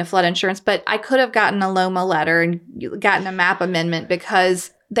dive deep into flood insurance, but I could have gotten a LOMA letter and gotten a map amendment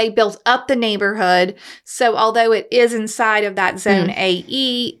because they built up the neighborhood. So although it is inside of that zone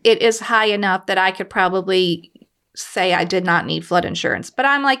AE, it is high enough that I could probably say I did not need flood insurance. But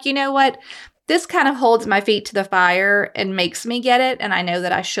I'm like, you know what? This kind of holds my feet to the fire and makes me get it. And I know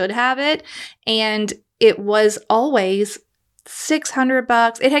that I should have it. And it was always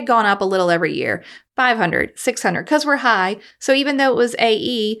 $600. It had gone up a little every year. 500, 600, because we're high. So even though it was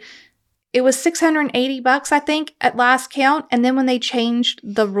AE, it was $680, I think, at last count. And then when they changed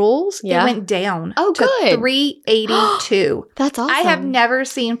the rules, it went down to good. $382. That's awesome. I have never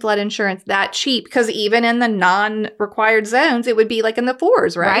seen flood insurance that cheap because even in the non-required zones, it would be like in the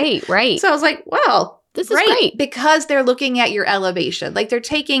fours, right? Right. So I was like, wow. This is great. Because they're looking at your elevation. Like they're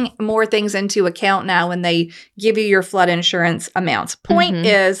taking more things into account now when they give you your flood insurance amounts. Point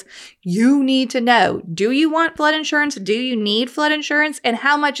is, you need to know, do you want flood insurance? Do you need flood insurance? And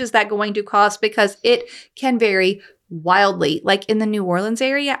how much is that going to cost? Because it can vary wildly. Like in the New Orleans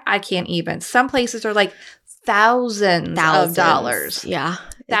area, I can't even. Some places are like thousands of dollars. Yeah.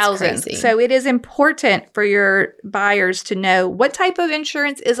 Thousands. Crazy. So it is important for your buyers to know what type of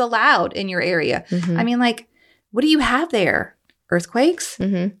insurance is allowed in your area. I mean, like, what do you have there? Earthquakes?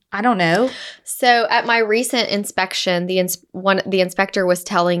 I don't know. So at my recent inspection, the inspector was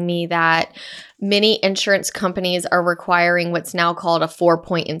telling me that many insurance companies are requiring what's now called a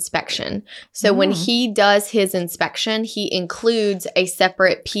 4-point inspection. So when he does his inspection, he includes a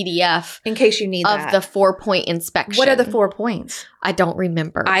separate PDF in case you need of that. the 4-point inspection. What are the 4 points? I don't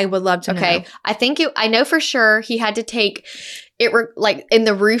remember. I would love to know. Okay. I know for sure he had to take it like in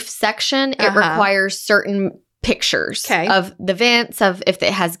the roof section, it requires certain pictures of the vents, of if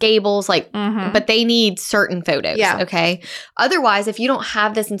it has gables, like, but they need certain photos. Yeah. Okay. Otherwise, if you don't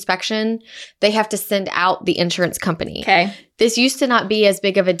have this inspection, they have to send out the insurance company. Okay. This used to not be as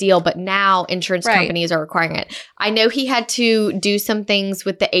big of a deal, but now insurance companies are requiring it. I know he had to do some things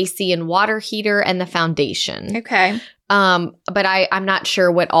with the AC and water heater and the foundation. Okay. But I'm not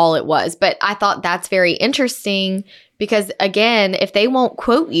sure what all it was. But I thought that's very interesting because, again, if they won't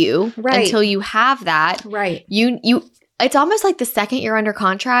quote you until you have that, you it's almost like the second you're under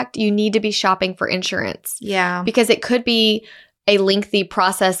contract, you need to be shopping for insurance. Yeah. Because it could be a lengthy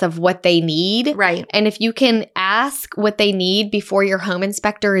process of what they need. Right. And if you can ask what they need before your home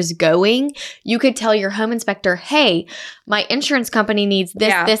inspector is going, you could tell your home inspector, hey, my insurance company needs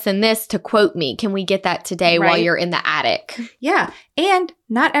this, this, and this to quote me. Can we get that today while you're in the attic? Yeah. And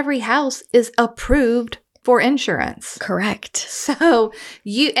not every house is approved for insurance. Correct. So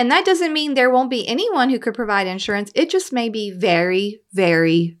and that doesn't mean there won't be anyone who could provide insurance. It just may be very,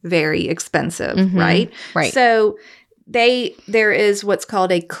 very, very expensive, right? Right. So there is what's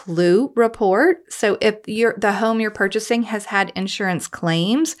called a clue report. So if the home you're purchasing has had insurance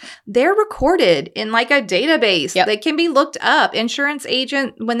claims, they're recorded in like a database. They can be looked up. Insurance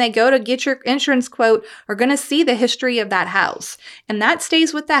agent, when they go to get your insurance quote, are going to see the history of that house. And that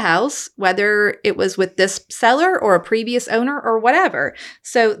stays with the house, whether it was with this seller or a previous owner or whatever.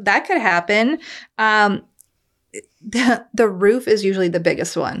 So that could happen. The roof is usually the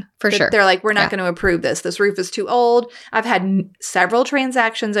biggest one. For sure. They're like, we're not going to approve this. This roof is too old. I've had several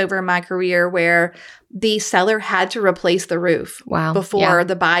transactions over my career where the seller had to replace the roof before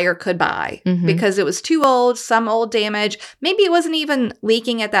the buyer could buy because it was too old, some old damage. Maybe it wasn't even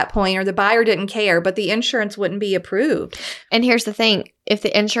leaking at that point or the buyer didn't care, but the insurance wouldn't be approved. And here's the thing. If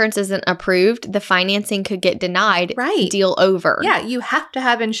the insurance isn't approved, the financing could get denied. Right. Deal over. Yeah, you have to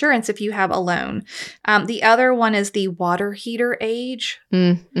have insurance if you have a loan. The other one is the water heater age.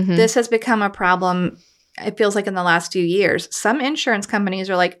 This has become a problem, it feels like, in the last few years. Some insurance companies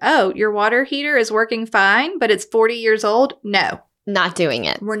are like, oh, your water heater is working fine, but it's 40 years old. No. Not doing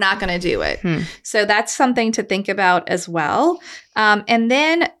it. We're not going to do it. So that's something to think about as well. And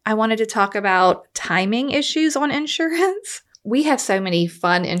then I wanted to talk about timing issues on insurance. We have so many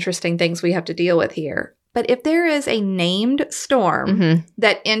fun, interesting things we have to deal with here. But if there is a named storm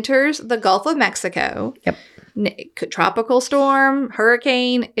that enters the Gulf of Mexico, tropical storm,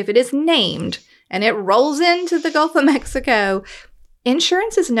 hurricane, if it is named and it rolls into the Gulf of Mexico,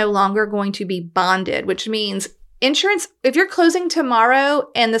 insurance is no longer going to be bonded, which means insurance, if you're closing tomorrow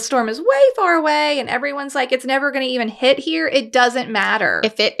and the storm is way far away and everyone's like, it's never going to even hit here, it doesn't matter.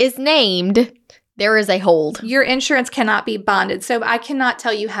 If it is named, there is a hold. Your insurance cannot be bonded. So I cannot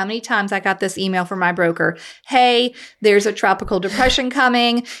tell you how many times I got this email from my broker. Hey, there's a tropical depression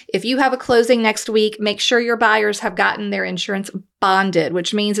coming. If you have a closing next week, make sure your buyers have gotten their insurance bonded,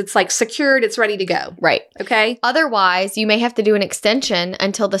 which means it's like secured, it's ready to go. Right. Okay. Otherwise, you may have to do an extension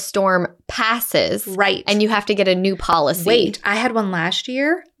until the storm passes. Right. And you have to get a new policy. Wait, I had one last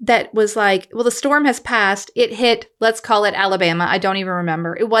year that was like, well, the storm has passed. It hit, let's call it Alabama. I don't even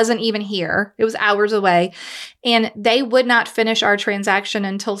remember. It wasn't even here. It was hours away. And they would not finish our transaction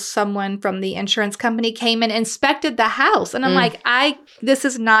until someone from the insurance company came and inspected the house. And I'm like, this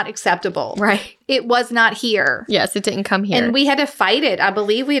is not acceptable. Right. It was not here. Yes, it didn't come here. And we had to fight it. I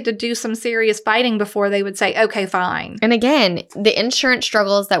believe we had to do some serious fighting before they would say, okay, fine. And again, the insurance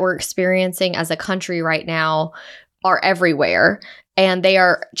struggles that we're experiencing as a country right now are everywhere. And they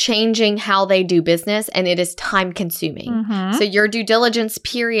are changing how they do business, and it is time consuming. So your due diligence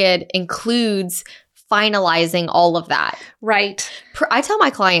period includes finalizing all of that. Right. I tell my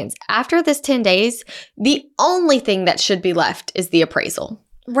clients, after this 10 days, the only thing that should be left is the appraisal.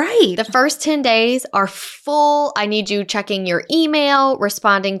 Right. The first 10 days are full. I need you checking your email,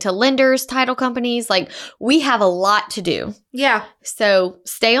 responding to lenders, title companies. Like, we have a lot to do. Yeah. So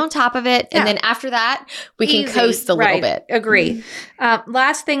stay on top of it. And then after that, we can coast a little bit. Agree.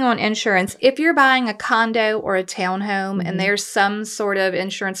 Last thing on insurance. If you're buying a condo or a townhome and there's some sort of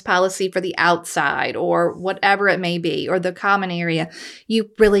insurance policy for the outside or whatever it may be, or the common area, you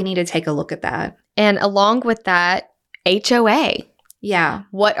really need to take a look at that. And along with that, HOA. Yeah.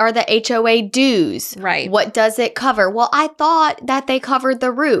 What are the HOA dues? Right. What does it cover? Well, I thought that they covered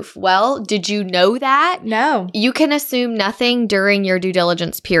the roof. Well, did you know that? No. You can assume nothing during your due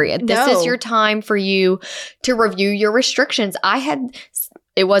diligence period. This is your time for you to review your restrictions.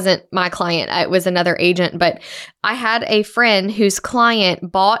 It wasn't my client, it was another agent, but I had a friend whose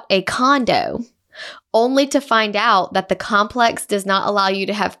client bought a condo only to find out that the complex does not allow you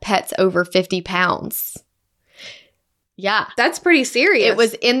to have pets over 50 pounds. Yeah. That's pretty serious. It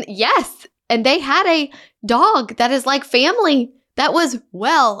was yes. And they had a dog that is like family that was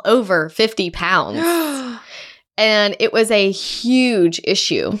well over 50 pounds. And it was a huge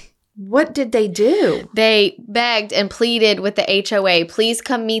issue. What did they do? They begged and pleaded with the HOA, please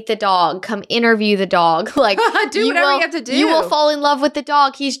come meet the dog, come interview the dog. Like, do whatever you have to do. You will fall in love with the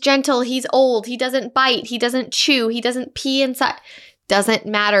dog. He's gentle. He's old. He doesn't bite. He doesn't chew. He doesn't pee inside. Doesn't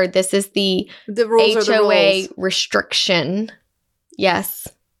matter. This is the rules HOA are the rules. Restriction. Yes.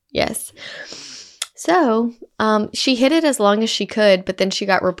 Yes. So she hid it as long as she could, but then she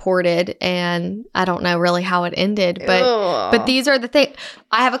got reported, and I don't know really how it ended. But these are the things.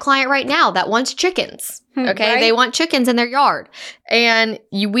 I have a client right now that wants chickens. Okay, Right? They want chickens in their yard, and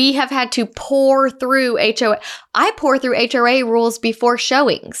we have had to pour through HOA. I pour through HOA rules before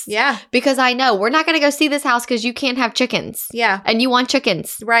showings. Yeah. Because I know we're not going to go see this house because you can't have chickens. Yeah. And you want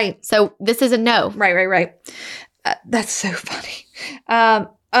chickens. Right. So this is a no. Right. That's so funny.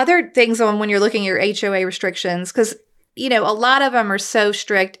 Other things on when you're looking at your HOA restrictions, because, a lot of them are so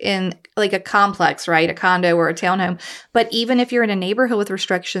strict in like a complex, right? A condo or a townhome. But even if you're in a neighborhood with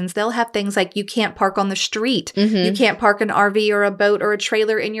restrictions, they'll have things like you can't park on the street. You can't park an RV or a boat or a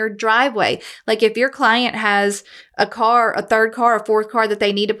trailer in your driveway. Like if your client has a car, a third car, a fourth car that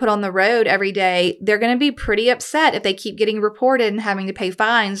they need to put on the road every day, they're going to be pretty upset if they keep getting reported and having to pay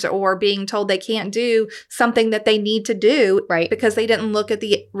fines or being told they can't do something that they need to do because they didn't look at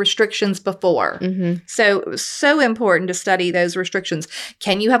the restrictions before. So it was so important to study those restrictions.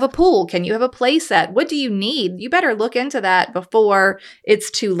 Can you have a pool? Can you have a play set? What do you need? You better look into that before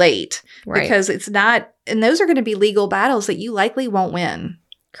it's too late because it's not, and those are going to be legal battles that you likely won't win.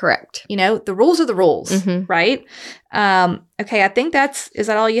 Correct. The rules are the rules, right? Okay, I think is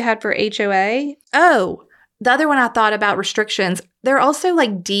that all you had for HOA? Oh, the other one I thought about restrictions, they're also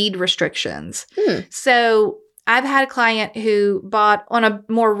like deed restrictions. So I've had a client who bought on a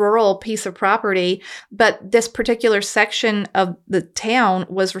more rural piece of property, but this particular section of the town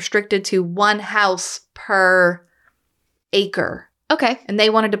was restricted to one house per acre. Okay. And they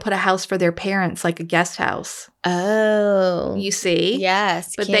wanted to put a house for their parents, like a guest house. Oh. You see?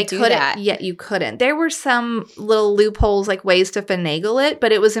 Yes. But they couldn't. Yet you couldn't. There were some little loopholes, like ways to finagle it,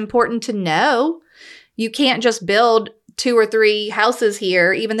 but it was important to know. You can't just build 2 or 3 houses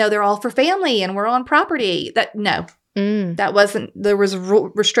here, even though they're all for family and we're on property. That wasn't, there was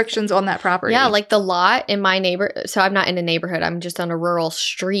restrictions on that property. Yeah, like the lot in my so I'm not in a neighborhood, I'm just on a rural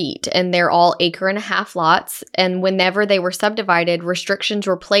street, and they're all 1.5 acre lots. And whenever they were subdivided, restrictions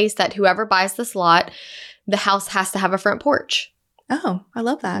were placed that whoever buys this lot, the house has to have a front porch. Oh, I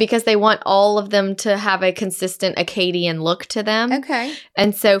love that. Because they want all of them to have a consistent Acadian look to them. Okay.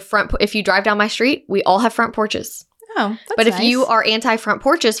 And so if you drive down my street, we all have front porches. Oh, that's But if nice. you are anti-front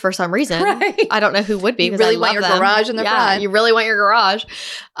porches for some reason, Right. I don't know who would be. You because really I want love your them. garage in the front. You really want your garage.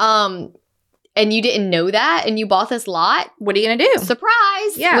 And you didn't know that, and you bought this lot. What are you going to do?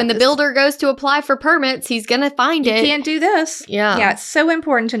 Surprise! Yeah, When the builder goes to apply for permits, he's going to find You it. can't do this. Yeah. Yeah, it's so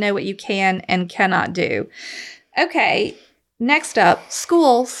important to know what you can and cannot do. Okay, next up,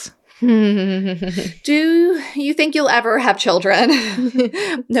 schools. Do you think you'll ever have children?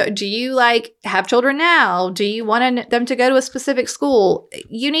 No. Do you have children now? Do you want them to go to a specific school?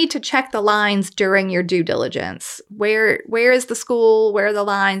 You need to check the lines during your due diligence. Where is the school? Where are the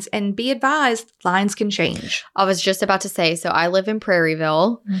lines? And be advised, lines can change. I was just about to say, so I live in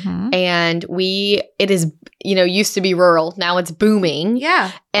Prairieville, and it is, used to be rural. Now it's booming.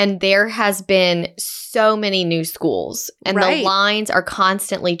 Yeah. And there has been so many new schools, and the lines are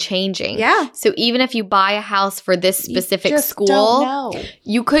constantly changing. Yeah. So even if you buy a house for this specific school, don't know.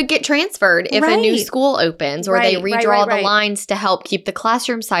 you could get transferred if a new school opens, or they redraw the lines to help keep the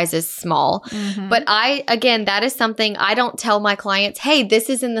classroom sizes small. But that is something I don't tell my clients, hey, this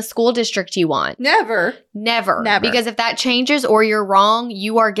is in the school district you want. Never. Because if that changes or you're wrong,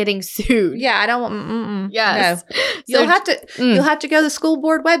 you are getting sued. Yeah, I don't want. Yes. No. You'll have to go to the school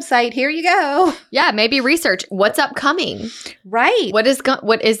board website. Here you go. Yeah, maybe research what's upcoming. Right. What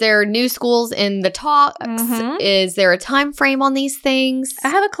is there new schools in the talks? Is there a time frame on these things? I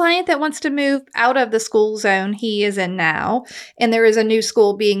have a client that wants to move out of the school zone he is in now, and there is a new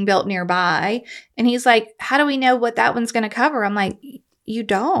school being built nearby. And he's like, how do we know what that one's going to cover? I'm like, you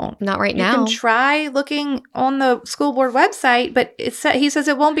don't. Not right now. You can try looking on the school board website, but he says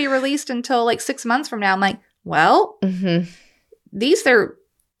it won't be released until 6 months from now. I'm like, well, these are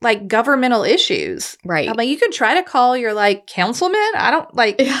governmental issues. Right. I'm like, you can try to call your councilman. I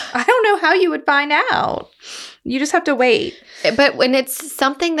don't know how you would find out. You just have to wait. But when it's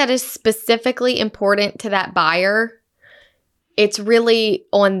something that is specifically important to that buyer, it's really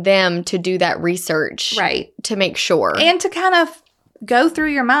on them to do that research. Right. To make sure. And to kind of go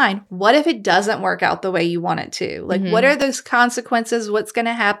through your mind, what if it doesn't work out the way you want it to? What are those consequences? What's going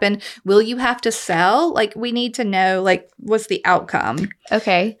to happen? Will you have to sell? We need to know, what's the outcome?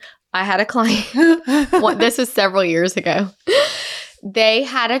 Okay. I had a client, this was several years ago. They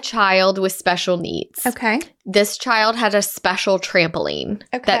had a child with special needs. Okay. This child had a special trampoline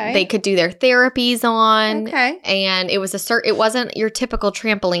that they could do their therapies on. Okay. And it wasn't your typical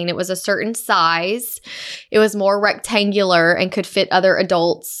trampoline. It was a certain size. It was more rectangular and could fit other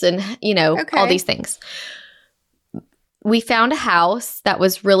adults and, all these things. We found a house that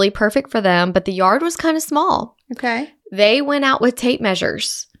was really perfect for them, but the yard was kind of small. Okay. They went out with tape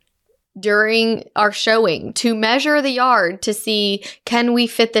measures during our showing to measure the yard to see, can we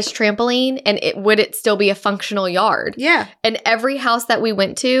fit this trampoline, and would it still be a functional yard? Yeah. And every house that we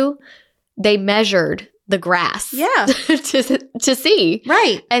went to, they measured the grass. Yeah. to see.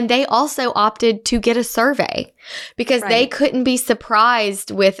 Right. And they also opted to get a survey because they couldn't be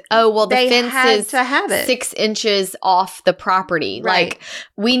surprised with, the fence is to have it 6 inches off the property. Right.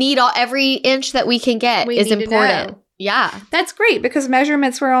 We need every inch that we can get is important. Yeah. That's great because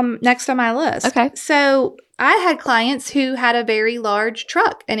measurements were next on my list. Okay. So I had clients who had a very large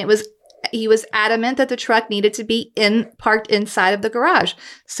truck, and he was adamant that the truck needed to be parked inside of the garage.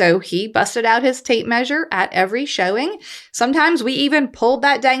 So he busted out his tape measure at every showing. Sometimes we even pulled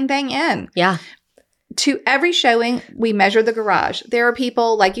that dang thing in. Yeah. To every showing, we measure the garage. There are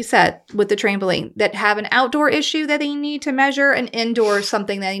people, like you said, with the trampoline that have an outdoor issue that they need to measure, an indoor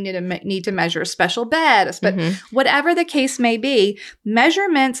something that they need to measure, a special bed, whatever the case may be.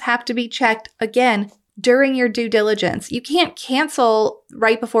 Measurements have to be checked again during your due diligence. You can't cancel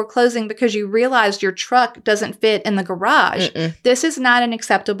right before closing because you realized your truck doesn't fit in the garage. This is not an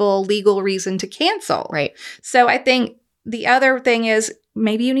acceptable legal reason to cancel. Right. So I think the other thing is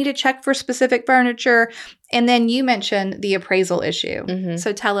maybe you need to check for specific furniture. And then you mentioned the appraisal issue.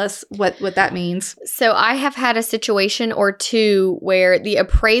 So tell us what that means. So I have had a situation or two where the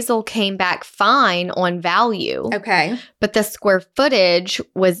appraisal came back fine on value. Okay. But the square footage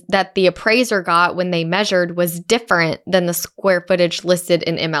that the appraiser got when they measured was different than the square footage listed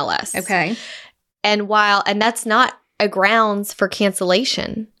in MLS. Okay. And that's not a grounds for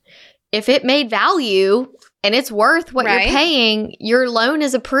cancellation. If it made value and it's worth what Right. you're paying, your loan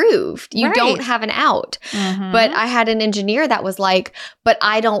is approved. You Right. don't have an out. Mhm. But I had an engineer that was like, but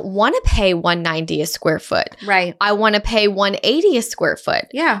I don't want to pay $190 a square foot. Right. I want to pay $180 a square foot.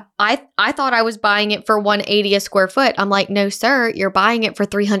 Yeah. I thought I was buying it for $180 a square foot. I'm like, no, sir, you're buying it for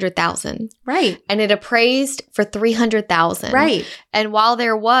 $300,000. Right. And it appraised for $300,000. Right. And while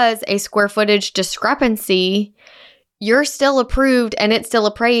there was a square footage discrepancy, you're still approved and it's still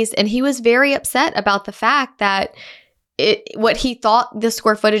appraised. And he was very upset about the fact that what he thought the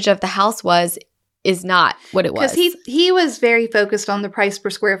square footage of the house was is not what it was. Because he was very focused on the price per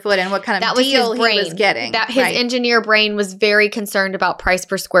square foot and what kind of deal he was getting. That his engineer brain was very concerned about price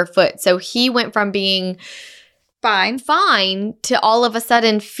per square foot. So he went from being fine to all of a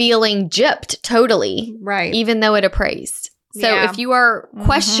sudden feeling gypped totally. Right. Even though it appraised. So if you are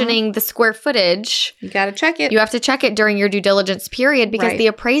questioning the square footage, you got to check it. You have to check it during your due diligence period because Right. the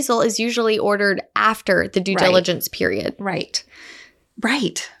appraisal is usually ordered after the due diligence period. Right.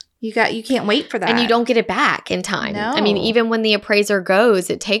 Right. You can't wait for that. And you don't get it back in time. No. I mean, even when the appraiser goes,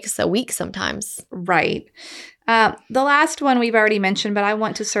 it takes a week sometimes. Right. The last one we've already mentioned, but I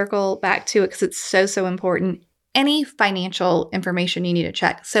want to circle back to it because it's so important. Any financial information you need to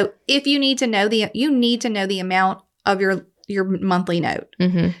check. So if you need to know the amount of your monthly note.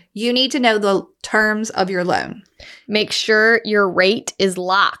 Mm-hmm. You need to know the terms of your loan. Make sure your rate is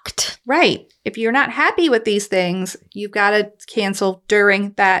locked. Right. If you're not happy with these things, you've got to cancel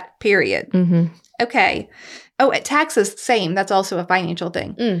during that period. Mm-hmm. Okay. Oh, taxes, same. That's also a financial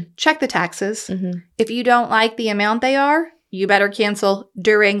thing. Check the taxes. Mm-hmm. If you don't like the amount they are, you better cancel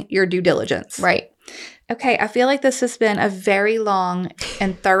during your due diligence. Right. Okay, I feel like this has been a very long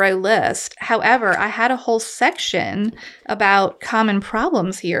and thorough list. However, I had a whole section about common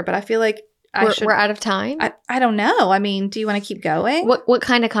problems here, but I feel like we're out of time. I don't know. I mean, do you want to keep going? What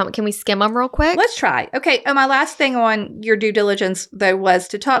kind of can we skim them real quick? Let's try. Okay. My last thing on your due diligence, though, was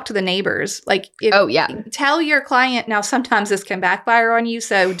to talk to the neighbors. Like, tell your client. Now, sometimes this can backfire on you,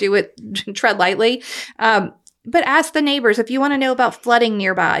 so do it, tread lightly. But ask the neighbors if you want to know about flooding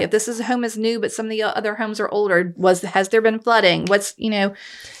nearby. If this home is new, but some of the other homes are older, has there been flooding? What's the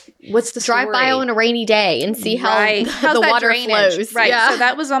drive story? by on a rainy day and see how How's the that water drainage? flows. Right. Yeah. So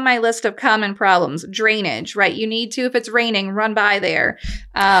that was on my list of common problems. Drainage. Right. You need to, if it's raining, run by there.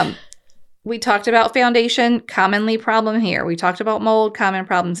 We talked about foundation, commonly problem here. We talked about mold, common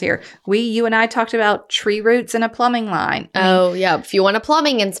problems here. You and I talked about tree roots in a plumbing line. If you want a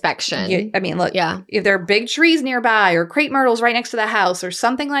plumbing inspection. Look, if there are big trees nearby or crepe myrtles right next to the house or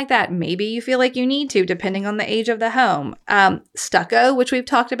something like that, maybe you feel like you need to, depending on the age of the home. Stucco, which we've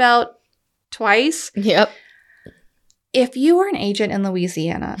talked about twice. Yep. If you are an agent in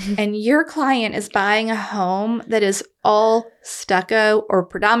Louisiana and your client is buying a home that is all stucco or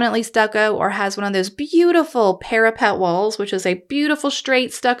predominantly stucco or has one of those beautiful parapet walls, which is a beautiful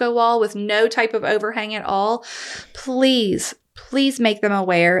straight stucco wall with no type of overhang at all, please make them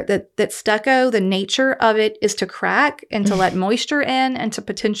aware that stucco, the nature of it is to crack and to let moisture in and to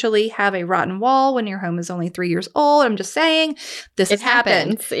potentially have a rotten wall when your home is only 3 years old. I'm just saying this has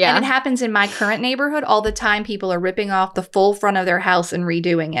happened. Yeah. And it happens in my current neighborhood all the time. People are ripping off the full front of their house and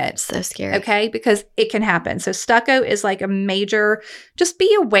redoing it. So scary. Okay? Because it can happen. So stucco is like a major, just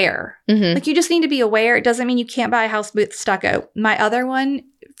be aware. Mm-hmm. Like you just need to be aware. It doesn't mean you can't buy a house with stucco. My other one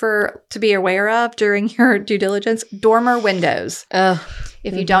to be aware of during your due diligence, dormer windows.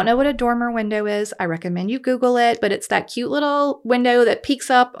 If you don't know what a dormer window is, I recommend you Google it, but it's that cute little window that peeks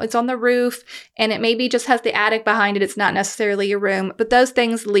up. It's on the roof, and it maybe just has the attic behind it. It's not necessarily a room, but those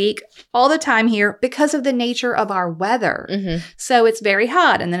things leak all the time here because of the nature of our weather. Mm-hmm. So it's very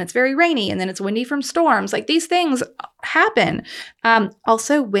hot, and then it's very rainy, and then it's windy from storms. Like these things happen.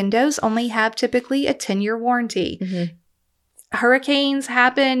 Also, windows only have typically a 10-year warranty. Mm-hmm. Hurricanes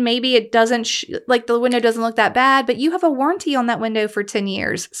happen. Maybe it doesn't, the window doesn't look that bad, but you have a warranty on that window for 10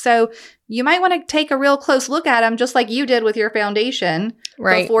 years. So you might want to take a real close look at them, just like you did with your foundation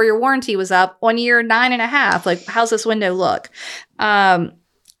before your warranty was up on year 9.5. Like, how's this window look? The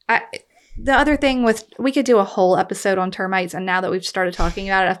other thing we could do a whole episode on termites, and now that we've started talking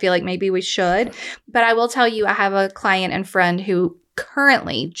about it, I feel like maybe we should. But I will tell you, I have a client and friend who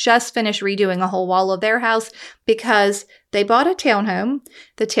currently just finished redoing a whole wall of their house because they bought a townhome.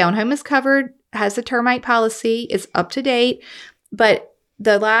 The townhome is covered, has a termite policy, is up to date, but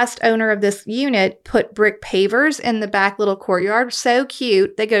the last owner of this unit put brick pavers in the back little courtyard. So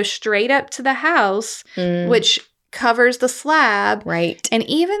cute. They go straight up to the house, which covers the slab. Right. And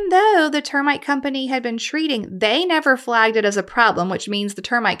even though the termite company had been treating, they never flagged it as a problem, which means the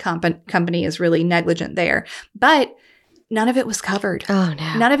termite company is really negligent there. But none of it was covered. Oh,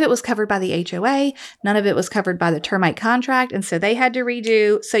 no. None of it was covered by the HOA. None of it was covered by the termite contract. And so they had to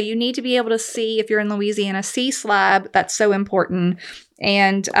redo. So you need to be able to see, if you're in Louisiana, see slab. That's so important.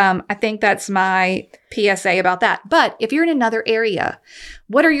 And I think that's my PSA about that. But if you're in another area,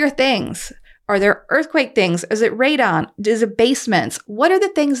 what are your things? Are there earthquake things? Is it radon? Is it basements? What are the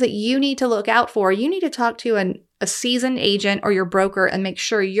things that you need to look out for? You need to talk to a seasoned agent or your broker and make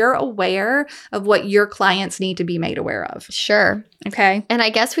sure you're aware of what your clients need to be made aware of. Sure. Okay. And I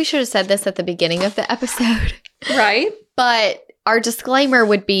guess we should have said this at the beginning of the episode. Right. But our disclaimer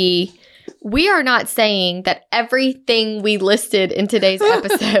would be, we are not saying that everything we listed in today's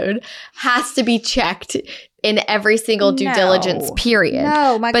episode has to be checked in every single due diligence period.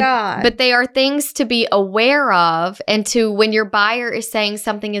 No, my God. But they are things to be aware of, and to, when your buyer is saying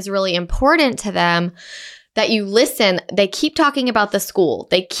something is really important to them, that you listen. They keep talking about the school.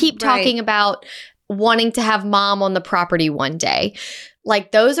 They keep talking about wanting to have mom on the property one day.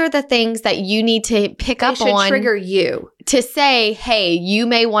 Like, those are the things that you need to pick up on. Trigger you. To say, hey, you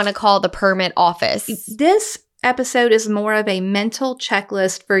may want to call the permit office. This episode is more of a mental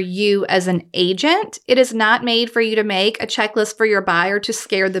checklist for you as an agent. It is not made for you to make a checklist for your buyer to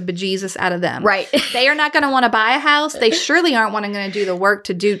scare the bejesus out of them. Right. They are not going to want to buy a house. They surely aren't going to do the work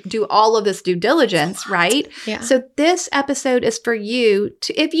to do all of this due diligence, right? Yeah. So this episode is for you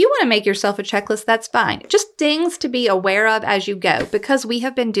to, if you want to make yourself a checklist, that's fine. Just things to be aware of as you go. Because we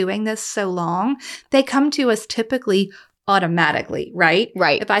have been doing this so long, they come to us typically automatically, right?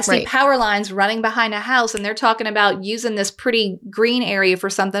 Right. If I see power lines running behind a house and they're talking about using this pretty green area for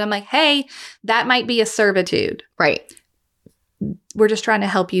something, I'm like, hey, that might be a servitude. Right. We're just trying to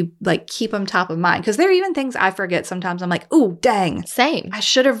help you, like, keep them top of mind. Because there are even things I forget sometimes. I'm like, ooh, dang. Same. I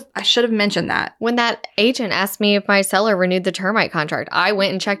should have mentioned that. When that agent asked me if my seller renewed the termite contract, I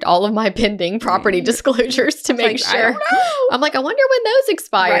went and checked all of my pending property disclosures to make sure. I'm like, I wonder when those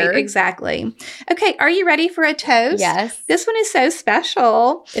expire. Right, exactly. Okay, are you ready for a toast? Yes. This one is so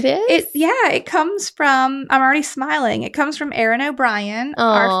special. It is? It comes from, I'm already smiling. It comes from Erin O'Brien,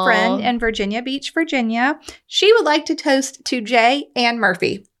 our friend in Virginia Beach, Virginia. She would like to toast to Jay and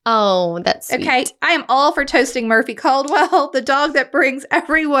Murphy. Oh, that's sweet. Okay, I am all for toasting Murphy Caldwell, the dog that brings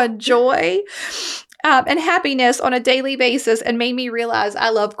everyone joy and happiness on a daily basis, and made me realize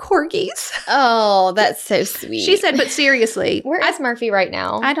I love corgis. Oh, that's so sweet. She said, but seriously. Where is Murphy right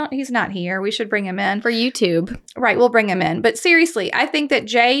now? He's not here. We should bring him in. For YouTube. Right, we'll bring him in. But seriously, I think that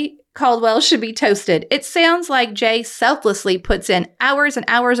Jay Caldwell should be toasted. It sounds like Jay selflessly puts in hours and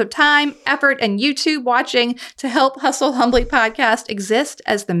hours of time, effort, and YouTube watching to help Hustle Humbly podcast exist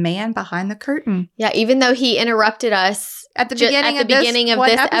as the man behind the curtain. Yeah, even though he interrupted us at the beginning of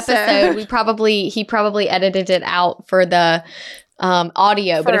this episode, he probably edited it out for the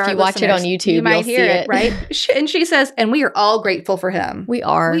audio. But if you watch it on YouTube, you'll see it. Right? And she says, and we are all grateful for him. We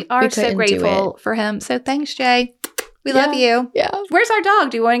are. We are so grateful for him. So thanks, Jay. We love you. Yeah. Where's our dog?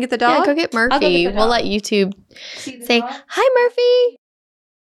 Do you want to get the dog? Yeah, go get Murphy. I'll go get the dog. We'll let YouTube say, dog? hi, Murphy.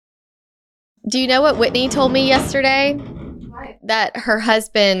 Do you know what Whitney told me yesterday? What? That her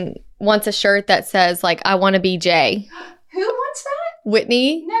husband wants a shirt that says, like, I want to be Jay. Who wants that?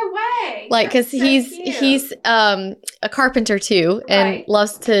 Whitney. No way. Like, because he's a carpenter too, and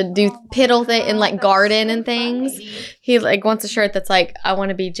loves to do piddle and like garden and things. Funny. He like wants a shirt that's like, I want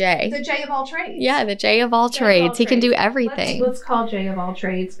to be Jay. The Jay of all trades. Yeah, the Jay of all trades. He can do everything. Let's call Jay of all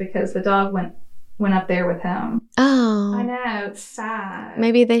trades because the dog went up there with him. Oh. I know, it's sad.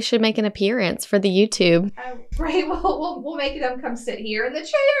 Maybe they should make an appearance for the YouTube. Oh, right. We'll make them come sit here in the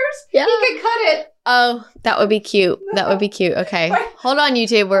chairs. Yeah. He can cut it. Oh, that would be cute. That would be cute. Okay. Hold on,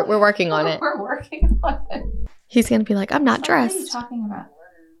 YouTube. We're working on it. We're working on it. He's going to be like, I'm not dressed. What are you talking about?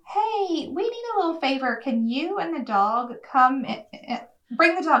 Hey, we need a little favor. Can you and the dog come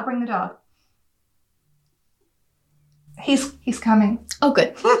bring the dog. He's coming. Oh,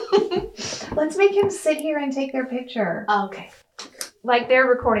 good. Let's make him sit here and take their picture. Oh, okay. Like they're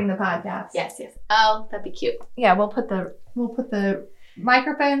recording the podcast. Yes. Oh, that'd be cute. Yeah, we'll put the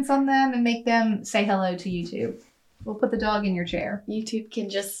microphones on them and make them say hello to YouTube. We'll put the dog in your chair. YouTube can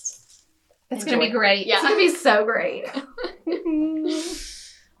just It's going to be great. Yeah. It's going to be so great.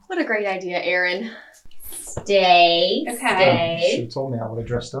 What a great idea, Erin. Stay. Okay. Stay. She told me I would have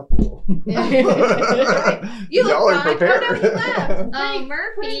dressed up a little. You Y'all look are fine. prepared. Oh, no, he left. Oh,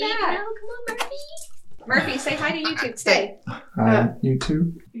 Murphy. Put it back. No, come on, Murphy. Murphy, say hi to YouTube. Stay. Hi,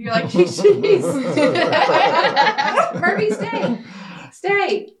 YouTube. You're like, jeez. Murphy,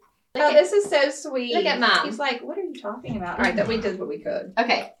 stay. Oh, this is so sweet. Look at Mom. He's like, what are you talking about? All right, that we did what we could.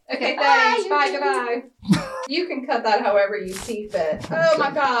 Okay. Okay, Bye, thanks. Bye, goodbye. You can cut that however you see fit. Oh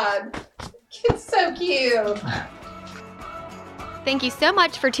my God. It's so cute. Thank you so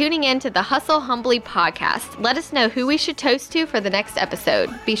much for tuning in to the Hustle Humbly podcast. Let us know who we should toast to for the next episode.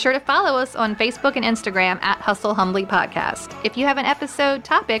 Be sure to follow us on Facebook and Instagram at Hustle Humbly Podcast. If you have an episode,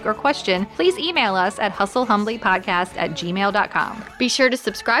 topic, or question, please email us at hustlehumblypodcast@gmail.com. Be sure to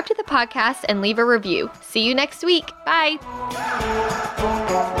subscribe to the podcast and leave a review. See you next week. Bye.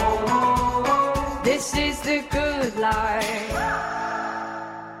 This is the good life.